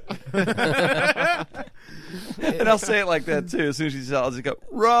 And I'll say it like that too. As soon as she says, I'll just go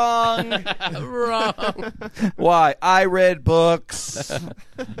wrong. Wrong. Why? I read books.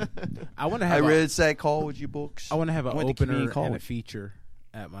 I want to I have. read psychology books. I want to have an went to opener community and a college. feature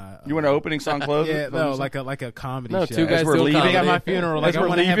at my. You want an opening song closer? Yeah, no, like a comedy No, show. two guys As we're do leaving. I got comedy. my funeral. As Like I we're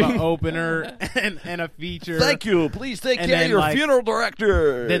want to have an leaving. opener and a feature. Thank you. Please take And care of then, your like, funeral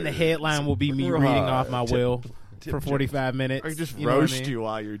director. Then the headline will be me reading off my will for 45 minutes. Or just you know what I roast mean? you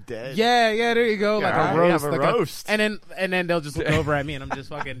while you're dead. Yeah, there you go. Like Yeah, a roast. have a like roast. and then they'll just look over at me and I'm just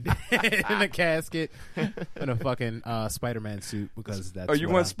fucking dead in a casket in a fucking Spider-Man suit because that's. Are you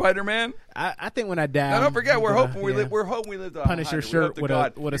what want Spider-Man? I think when I die. Now, don't forget, we're I'm hoping we gonna- live. We're hoping we live. Punisher shirt with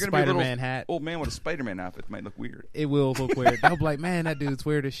a Spider-Man hat. Old man with a Spider-Man outfit might look weird. It will look weird. They'll be like, man, that dude's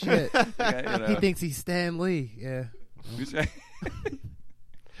weird as shit. Yeah, you know. He thinks he's Stan Lee. Yeah.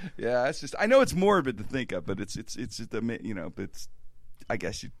 Yeah, it's just. I know it's morbid to think of, but it's just but it's. I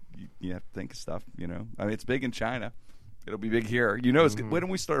guess you have to think of stuff. I mean, it's big in China. It'll be big here. It's Mm-hmm. why don't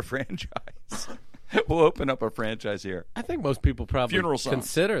we start a franchise? We'll open up a franchise here. I think most people probably Funeral songs.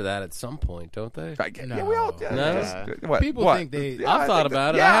 consider that at some point, don't they? No. Yeah, we all. Yeah, No? that's- What? People what? think they- Yeah, I've I thought think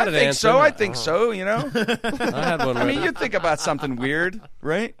about that- it. Yeah, I had an think answer. so. I think so. I had one. I mean, ready. you think about something weird,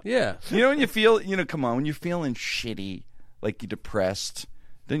 right? Yeah. When you feel, come on, when you're feeling shitty, like you're depressed,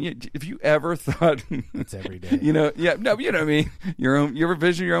 then if you ever thought, It's every day. you know what I mean? You ever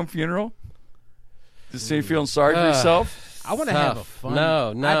vision your own funeral? Just so you're feeling sorry for yourself? I want to have a Tough. fun. No,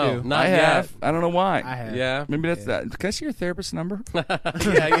 I do. not I yet. have. I don't know why. I have. Yeah. Maybe that's that. Can I see your therapist number?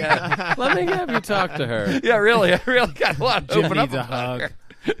 yeah. Let me have you talk to her. Yeah, really. I really got a lot to Jim open up needs a about hug.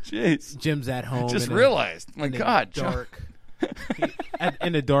 here. Jeez. Jim's at home. Just in realized. My in the God, John. dark.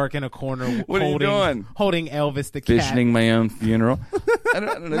 In the dark, in a corner, What are you doing? holding Elvis the cat, Visioning my own funeral. I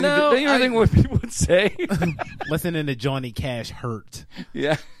don't know. No, don't you ever think what people would say? listening to Johnny Cash hurt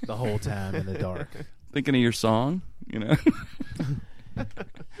Yeah. the whole time in the dark. Thinking of your song,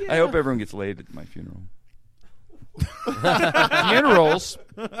 I hope everyone gets laid at my funeral. Funerals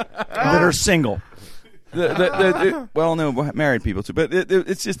that are single. Well, no, married people too, but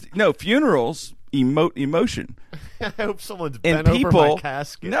it's just funerals emote emotion. I hope someone's And bent over people, my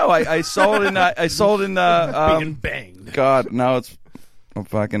casket. no, I saw it in Being banged. God, now I'm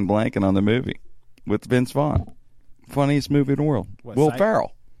fucking blanking on the movie with Vince Vaughn, funniest movie in the world. What, Will Psych-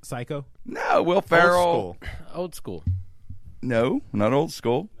 Ferrell. Psycho. No, Will Ferrell. Old school. Old school. No, not old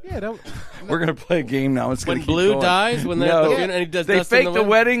school. Yeah, We're gonna play a game now. It's When gonna keep Blue going. dies, when they're at No. the funeral and he does They Dust in fake the the Wind?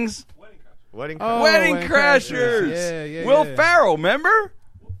 weddings. Wedding. Oh, Wedding Wedding Crashers. Crashers. Yeah, Will yeah. Ferrell, remember?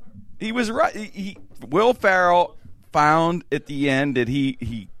 He was right. Will Ferrell found at the end that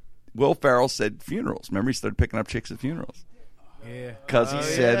Will Ferrell said funerals. Remember, he started picking up chicks at funerals Yeah. because he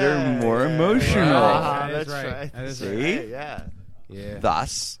said they're more emotional. That is That's right. right. That is See? right. Yeah. Yeah.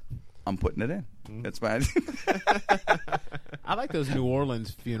 Thus, I'm putting it in. That's fine. I like those New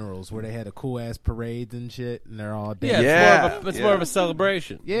Orleans funerals where they had a cool ass parades and shit, and they're all Yeah, dancing. it's more of a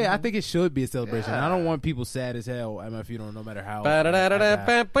celebration. Yeah, I think it should be a celebration. I don't want people sad as hell at my funeral, no matter how. Little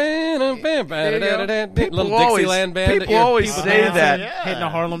always- Dixieland band. people always say dancing, that. Yeah. hitting a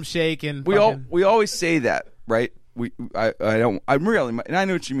Harlem Shake and We always say that, right? I don't. I'm really, and I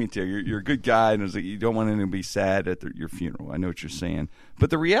know what you mean, Terry. You're a good guy, and it's like you don't want anyone to be sad at your funeral. I know what you're saying, but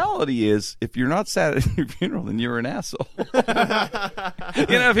the reality is, if you're not sad at your funeral, then you're an asshole. People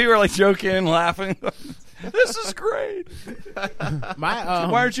are like joking and laughing. This is great. Why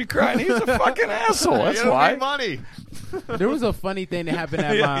aren't you crying? He's a fucking asshole. That's why. Money. There was a funny thing that happened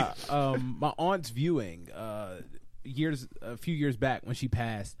at my aunt's viewing a few years back when she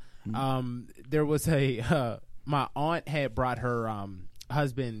passed. There was my aunt had brought her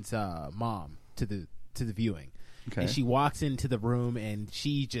husband's mom to the viewing. Okay. And she walks into the room and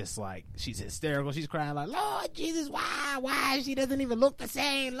she's hysterical. She's crying like, Lord Jesus, why? She doesn't even look the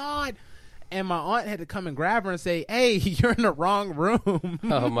same, Lord. And my aunt had to come and grab her and say, "Hey, you're in the wrong room.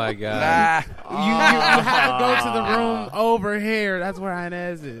 Oh my god! You have to go to the room over here. That's where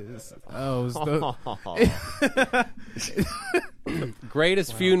Inez is."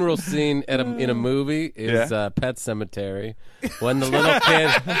 Greatest funeral scene in a movie is Pet Sematary, when the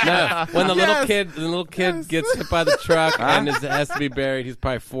little kid, little kid gets hit by the truck and has to be buried. He's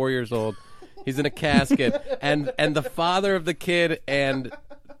probably 4 years old. He's in a casket, and the father of the kid and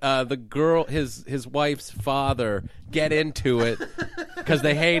the girl, his wife's father, get into it because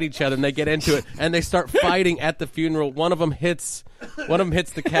they hate each other, and they get into it, and they start fighting at the funeral. One of them hits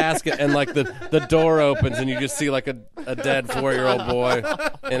the casket, and like the door opens, and you just see like a dead 4-year-old boy.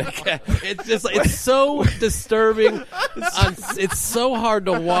 And it's so disturbing. It's so hard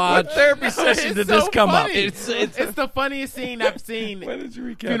to watch. What therapy session did this come up? It's the funniest scene I've seen. Why did you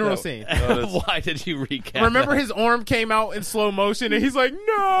recap funeral that? scene. Why did you recap? Remember his arm came out in slow motion, and he's like,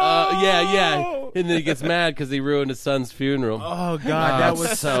 "No!" Yeah. And then he gets mad because he ruined his son's funeral. Oh God, that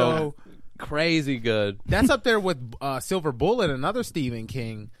was so crazy good. That's up there with Silver Bullet, another Stephen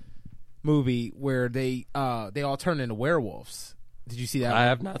King movie where they all turn into werewolves. Did you see that? I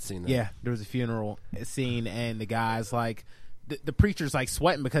have not seen that. Yeah, there was a funeral scene, and the guy's like, the preacher's like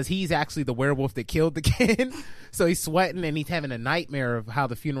sweating because he's actually the werewolf that killed the kid. So he's sweating, and he's having a nightmare of how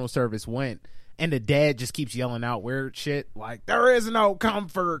the funeral service went. And the dad just keeps yelling out weird shit like, "There is no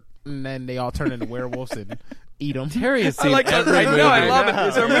comfort," and then they all turn into werewolves and eat them. Terry has I seen like that. every I movie. know. I love it.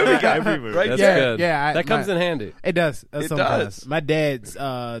 It's our movie guy. Right? That's Yeah, good. yeah, that comes in handy. It does. It sometimes. does. My dad's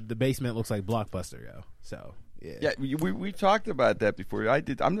the basement looks like Blockbuster, yo. So Yeah, we talked about that before.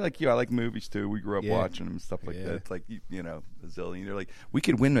 I'm like you. I like movies too. We grew up watching them and stuff like that. It's like a zillion. They're like, we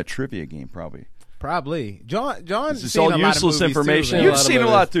could win a trivia game probably. Probably. John. This is seen all a lot of useless movies information. Too, You've A lot of seen a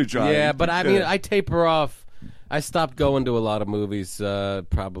movies. lot too, John. Yeah, but I mean, I taper off. I stopped going to a lot of movies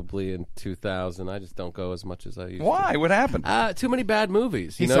probably in 2000. I just don't go as much as I used Why? to. What happened? Too many bad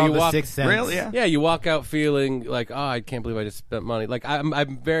movies. He You know, saw you The walk, Sixth Sense. Really? Yeah. Yeah, you walk out feeling like, oh, I can't believe I just spent money. Like I'm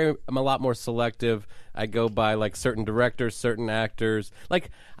a lot more selective. I go by like certain directors, certain actors.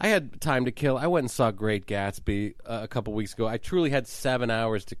 Like I had time to kill. I went and saw Great Gatsby a couple weeks ago. I truly had 7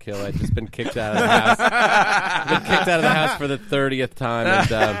 hours to kill. I'd just been kicked out of the house. Been kicked out of the house for the 30th time, and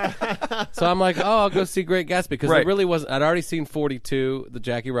so I'm like, oh, I'll go see Great Gatsby because it really wasn't. I'd already seen 42, the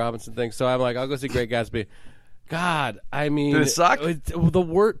Jackie Robinson thing. So I'm like, I'll go see Great Gatsby. God, I mean, did it suck?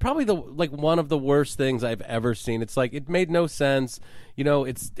 Probably one of the worst things I've ever seen. It's like it made no sense. You know,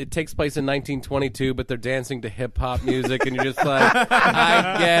 it takes place in 1922, but they're dancing to hip hop music, and you're just like,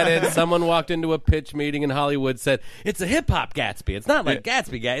 I get it. Someone walked into a pitch meeting in Hollywood, said it's a hip hop Gatsby. It's not like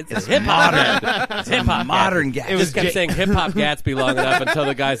Gatsby, it's hip hop. It's hip hop modern Gatsby. Gatsby. It just kept saying hip hop Gatsby long enough until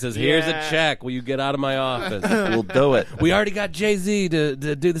the guy says, "Here's a check. Will you get out of my office? We'll do it. We already got Jay-Z to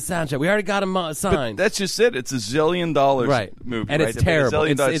do the soundtrack. We already got him signed." That's just it. It's $1 zillion movie, and right? it's terrible.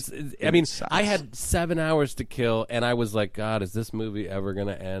 $1 zillion. It's I mean, I had 7 hours to kill, and I was like, God, is this movie ever going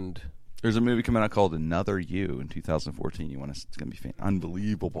to end? There's a movie coming out called Another You in 2014. It's going to be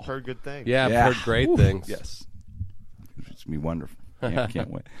unbelievable. Heard good things. Yeah, I've heard great things. Yes, it's going to be wonderful. Can't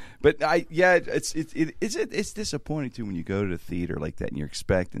wait. But it's disappointing too when you go to the theater like that and you're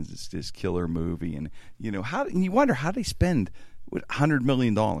expecting this killer movie, and you wonder how they spend $100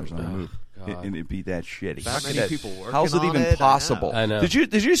 million on a movie. And it'd be that shitty. That many people working How's it on even it? possible? I know.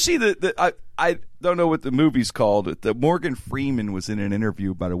 Did you see I don't know what the movie's called. Morgan Freeman was in an interview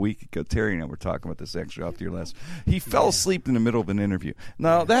about a week ago. Terry and I were talking about this actually off to your last. He fell asleep in the middle of an interview.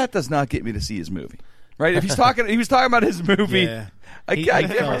 Now that does not get me to see his movie. Right? If he was talking about his movie. Yeah. He I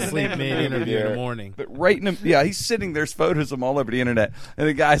fell asleep mid-interview in the morning. But he's sitting. There's photos of him all over the internet, and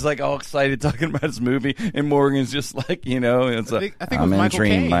the guy's like all excited talking about his movie, and Morgan's just like, it's I think it I'm was in Michael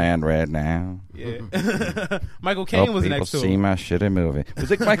Caine. dreamland right now. Yeah. Michael Caine was next to him. my shitty movie.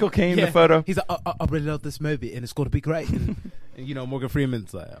 Was it Michael Caine the photo? He's like, I really love this movie, and it's going to be great. And And, Morgan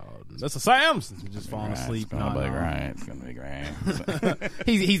Freeman's like, "Oh, Mr. Sam's just falling asleep." It's gonna be great. It's gonna be great.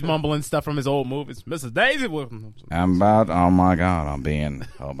 He's mumbling stuff from his old movies. Mrs. Daisy with him. I'm about. Oh my God!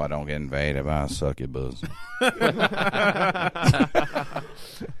 Hope I don't get invaded by a succubus.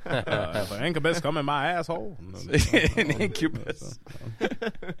 If an incubus come in my asshole. An incubus.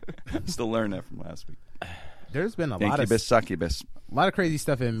 Still learn that from last week. There's been a Incubus, succubus. lot of crazy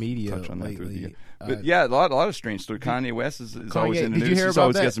stuff in media Touch on that through the lately. year. But yeah, a lot of strange stories. Kanye West is always in the did you news. hear He's about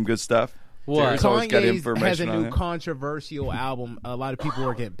always that? got some good stuff. What? Terry's always got Kanye information has a on new it. controversial album. A lot of people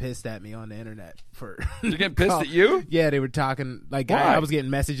were getting pissed at me on the internet for. They're getting pissed at you? Yeah, they were talking like Why? I was getting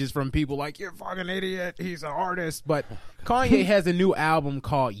messages from people like, "You're a fucking idiot. He's an artist." But Kanye has a new album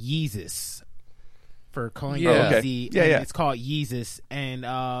called Yeezus. For Kanye, Yeah. Okay. Yeah, and yeah. it's called Yeezus,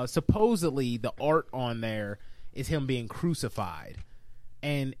 and supposedly the art on there is him being crucified,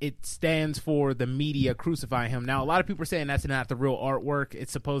 and it stands for the media crucifying him. Now, a lot of people are saying that's not the real artwork;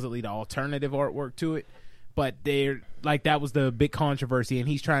 it's supposedly the alternative artwork to it. But they're like that was the big controversy, and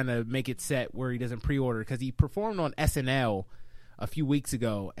he's trying to make it set where he doesn't pre-order because he performed on SNL a few weeks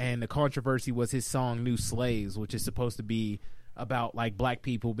ago, and the controversy was his song "New Slaves," which is supposed to be about like black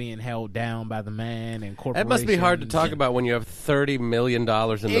people being held down by the man and corporations. That must be hard to talk about when you have $30 million in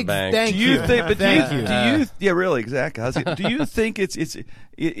the bank. Thank Do you you. think? But Thank do you. you? Yeah, really, exactly. Do you think it's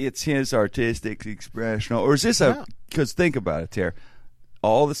his artistic expression, or is this Yeah. Because think about it, Tara.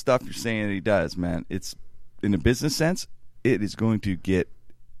 All the stuff you're saying that he does, man. It's in a business sense. It is going to get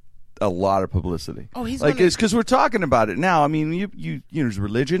a lot of publicity. Oh, he's like gonna- it's because we're talking about it now. I mean, you there's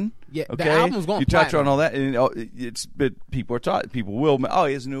religion. Yeah, the okay. album's going You touch platinum. on all that, and it's but people are taught. People will. Oh,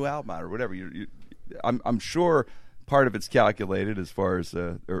 he has a new album out or whatever. I'm sure part of it's calculated as far as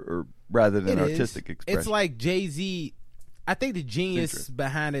or rather than It is. artistic expression. It's like Jay-Z. I think the genius Interesting.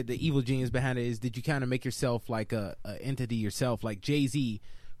 behind it, the evil genius behind it, is that you kind of make yourself like a entity yourself. Like Jay-Z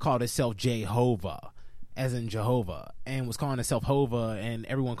called himself Jehovah, as in Jehovah, and was calling himself Hova, and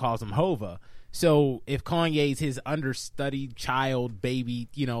everyone calls him Hova. So if Kanye's his understudied child, baby,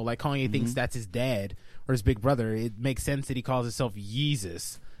 like Kanye Mm-hmm. thinks that's his dad or his big brother, it makes sense that he calls himself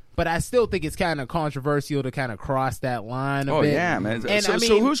Yeezus. But I still think it's kind of controversial to kind of cross that line a oh bit. yeah, man. And So, I mean,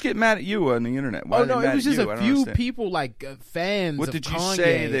 so who's getting mad at you on the internet? Why Oh are they no, mad it was at just you? I a don't few understand. people like fans. What of did you Kanye.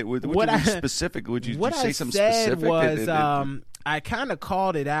 say that? What What did you I- specific? Would you what say I something said specific? was I kind of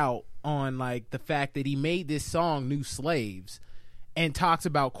called it out on like the fact that he made this song "New Slaves" and talks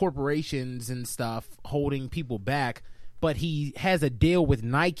about corporations and stuff holding people back, but he has a deal with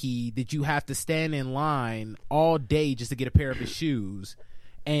Nike that you have to stand in line all day just to get a pair of his shoes,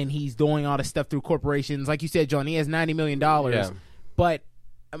 and he's doing all this stuff through corporations. Like you said, John, he has $90 million, Yeah. but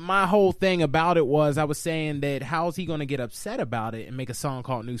my whole thing about it was I was saying that how's he going to get upset about it and make a song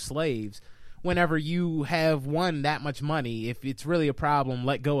called New Slaves whenever you have, one, that much money. If it's really a problem,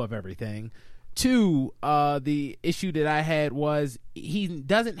 let go of everything. Two, the issue that I had was he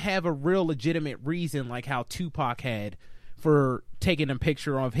doesn't have a real legitimate reason like how Tupac had for taking a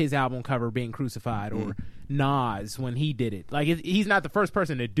picture of his album cover being crucified, or Nas when he did it. Like he's not the first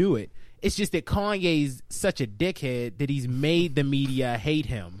person to do it. It's just that Kanye's such a dickhead that he's made the media hate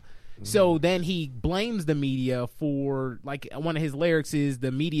him. So then he blames the media for, like, one of his lyrics is,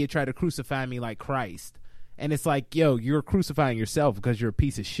 "The media tried to crucify me like Christ." And it's like, yo, you're crucifying yourself because you're a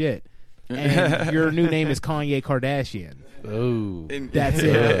piece of shit. And your new name is Kanye Kardashian. Ooh. That's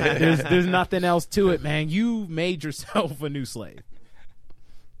it. There's nothing else to it, man. You made yourself a new slave.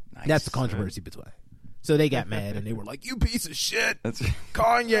 That's the controversy between. So they got mad and they were like, "You piece of shit. That's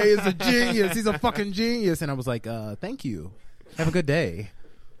Kanye is a genius. He's a fucking genius." And I was like, "Thank you. Have a good day,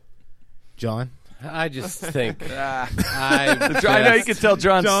 John." I just think I know you can tell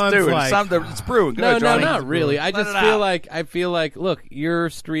John's stewing. like- It's brewing. Go No, ahead, no, Johnny. not really. I Let just it feel out. like, look,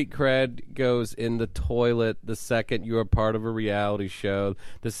 your street cred goes in the toilet the second you are part of a reality show.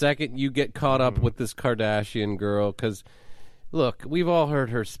 The second you get caught up with this Kardashian girl, because look, we've all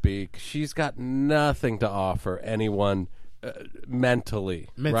heard her speak. She's got nothing to offer anyone mentally,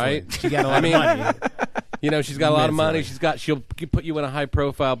 right? She got a lot of money. You know, she's got a lot of money. Mentally. She'll put you in a high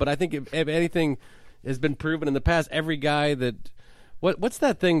profile. But I think if anything has been proven in the past, every guy that what's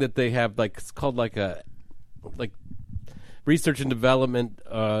that thing that they have, like, it's called like research and development,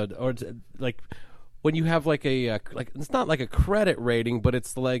 or like when you have like like it's not like a credit rating, but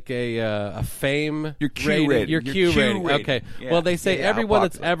it's like a fame Your Q rating. rating. Your Your Q Q rating. rating. Okay. Yeah. Well, they say Yeah, everyone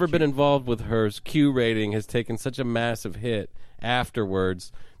that's popular. ever been involved with hers Q rating has taken such a massive hit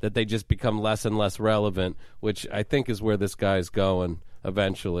afterwards that they just become less and less relevant, which I think is where this guy's going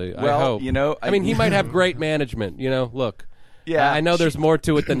eventually. I Well, hope. you know, I mean, he might have great management. You know, look. Yeah. I know there's more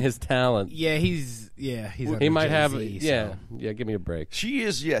to it than his talent. Yeah, he's Yeah, he's He under might have. Jay-Z, Yeah, so. yeah. Give me a break. She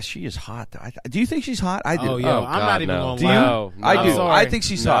is hot. Do you think she's hot? I do. Oh, yo, Oh, I'm God, not even no. going Do to you? lie. No, I no. do. I'm sorry. I think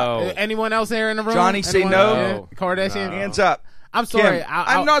she's hot. No. Anyone else here in the room? Johnny, say Anyone? no. Yeah? Kardashian? Hands up. I'm sorry. Kim,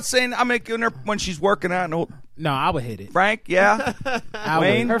 I'll- I'm not saying I'm making her when she's working out. No, No, I would hit it. Frank, yeah. I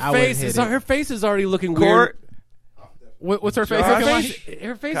Wayne? would, Her I would face hit is it. her face is already looking Court. weird. What's her face Josh? looking Her like? face,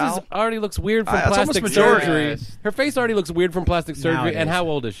 her face Kyle? is already looks weird from That's almost plastic majority. surgery. Yes. Her face already looks weird from plastic surgery. Nowadays. And how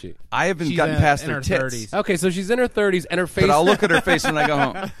old is she? I haven't She's gotten past in her her tits. 30s. Okay, so she's in her 30s, and her face. But I'll look at her face when I go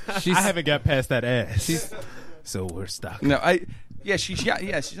home. She's, I haven't got past that ass. So we're stuck. No, she's in her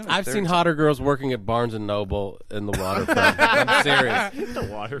I've 30s. seen hotter girls working at Barnes and Noble in the waterfront. I'm serious. The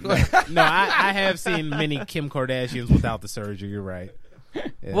waterfront. No, I have seen many Kim Kardashians without the surgery. You're right.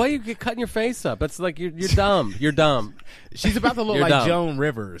 Yeah. Why you get cutting your face up? That's like you're dumb. You're dumb. She's about to look You're like dumb. Joan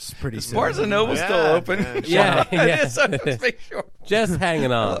Rivers pretty soon. Barnes and Noble's still Yeah. open. Yeah, It yeah. is, so just make sure. Just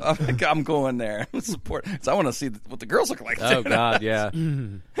hanging on. I'm going there. Support. So I want to see what the girls look like. Oh too. God, yeah.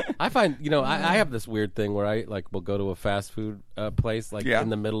 I find I have this weird thing where I like will go to a fast food place like Yeah. in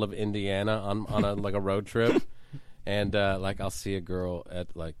the middle of Indiana on a like a road trip, and like I'll see a girl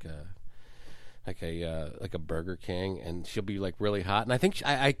at like a Burger King, and she'll be like really hot, and I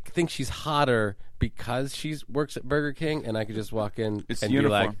think she's hotter because she works at Burger King, and I could just walk in It's and the be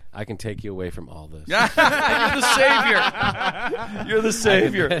like, uniform. I can take you away from all this. You're the savior. You're the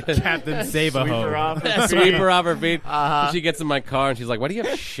savior. Captain Save-A-Ho. Sweep her off her feet. She gets in my car and she's like, "Why do you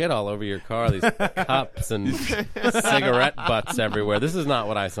have shit all over your car? These cups and cigarette butts everywhere. This is not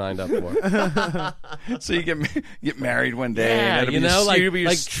what I signed up for." So you get married one day. Yeah, and it'll you be know, it'll be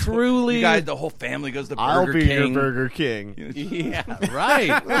your truly. You guys, the whole family goes to Burger I'll be King. your Burger King. Yeah,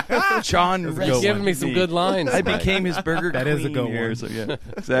 right. John, You're giving me some good lines. I became his Burger That Queen is a good here, one. So yeah,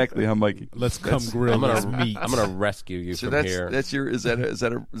 exactly. I'm Mikey. Let's come grill I'm this gonna meat. I'm gonna rescue you So from here. that's your is that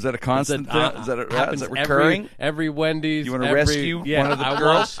a constant thing? Is that happens recurring? every Wendy's. You wanna every- rescue yeah, one of the I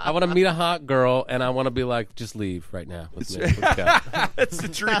girls? I want to meet a hot girl, and I want to be like, just leave right now with me. Let's go. That's the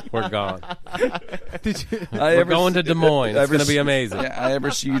dream. We're gone. We're We're going to Des Moines. It's going to be amazing. Yeah, I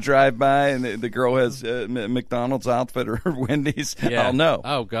ever see you drive by and the girl has McDonald's outfit or Wendy's, Yeah. I'll know.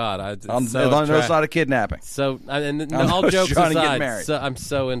 Oh God, I'll know it's not a kidnapping. So and I'll all know jokes Johnny get aside, married. so I'm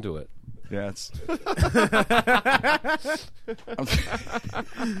so into it. Yeah, it's.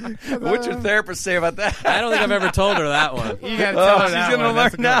 What's your therapist say about that? I don't think I've ever told her that one. You gotta tell her she's that gonna one.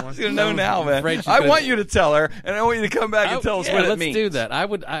 That's a learn good now. one. She's gonna know now, man. afraid she's I gonna- want you to tell her, and I want you to come back and tell us yeah, what it let's means. do that. I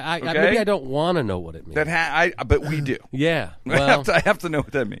would. Okay? Maybe I don't want to know what it means. But we do. Yeah. I Well, have to know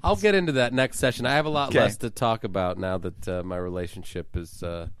what that means. I'll get into that next session. I have a lot Okay. less to talk about now that my relationship is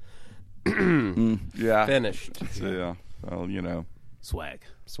Yeah. finished. So, yeah. Well, you know. Swag.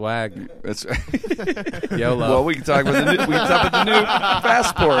 Swag. That's YOLO. well, we can talk about the new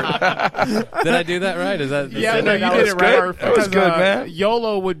passport. Did I do that right? Is that Yeah, no, you that did was it right. good. That was good, man.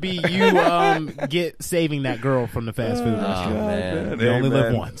 YOLO would be you get saving that girl from the fast food Oh restaurant. man. You only live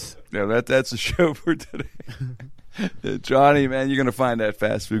Amen. once. Yeah, that's the show for today. Johnny, man, you're gonna find that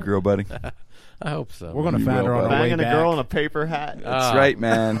fast food girl, buddy. I hope so. We're gonna You find will, her on our buddy. way Banging a back. girl in a paper hat. That's right,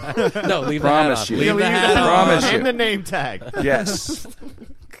 man. No, leave Promise the you. hat on. Leave the Leave hat the on. promise you. And the name tag. Yes.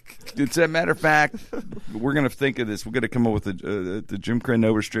 It's a matter of fact, we're going to think of this. We're going to come up with the Jim Crenn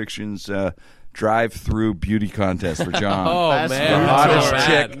No Restrictions drive-through beauty contest for John. Oh That's man, the that's hottest not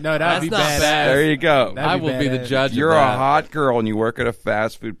chick. bad. No, that'd That's be not badass. bad. There you go. That'd I be will be the badass. judge. You're of a that. hot girl and you work at a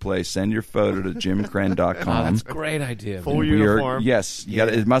fast food place. Send your photo to jimcrenn.com. Oh, that's a great idea. Full man. uniform. Yes, you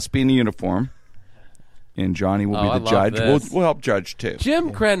gotta, it must be in a uniform. And Johnny will Oh, be I the love judge. this. We'll help judge too.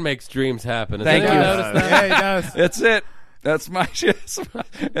 Jim Crenn makes dreams happen. Has Thank anyone you. noticed that? Yeah, he does. That's it. That's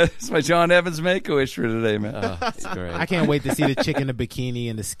my John Evans Make-A-Wish for today, man. Oh, that's great. I can't wait to see the chick in the bikini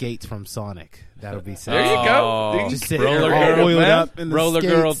and the skates from Sonic. That'll be sick. There you go. Oh, Just sitting Roller there all Girl, oiled man. up in the Roller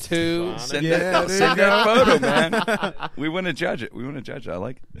skates. Girl 2. Send Yeah, that, there send you that go. photo, man. We want to judge it. I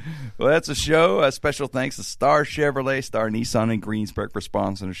like it. Well, that's a show. A special thanks to Star Chevrolet, Star Nissan, and Greensburg for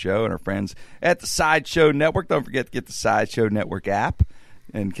sponsoring the show, and our friends at the Sideshow Network. Don't forget to get the Sideshow Network app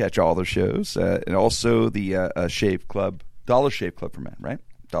and catch all their shows. And also the Shave Club, Dollar Shave Club for Men, right?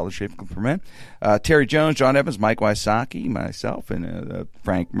 Dollar Shave Club for Men. Terry Jones, John Evans, Mike Wysocki, myself, and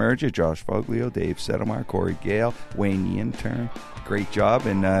Frank Mergia, Josh Foglio, Dave Settlemire, Corey Gale, Wayne the Intern. Great job,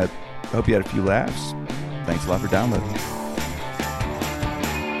 and I hope you had a few laughs. Thanks a lot for downloading.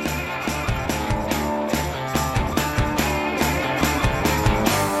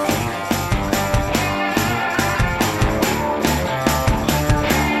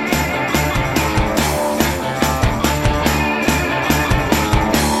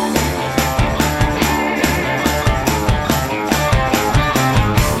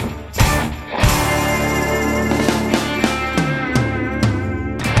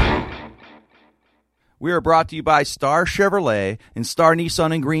 We are brought to you by Star Chevrolet and Star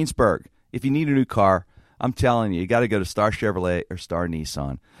Nissan in Greensburg. If you need a new car, I'm telling you, you got to go to Star Chevrolet or Star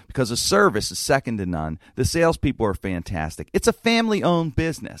Nissan because the service is second to none. The salespeople are fantastic. It's a family-owned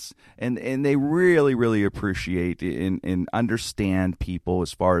business, and they really, really appreciate and understand people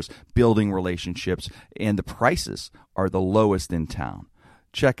as far as building relationships, and the prices are the lowest in town.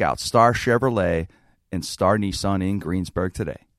 Check out Star Chevrolet and Star Nissan in Greensburg today.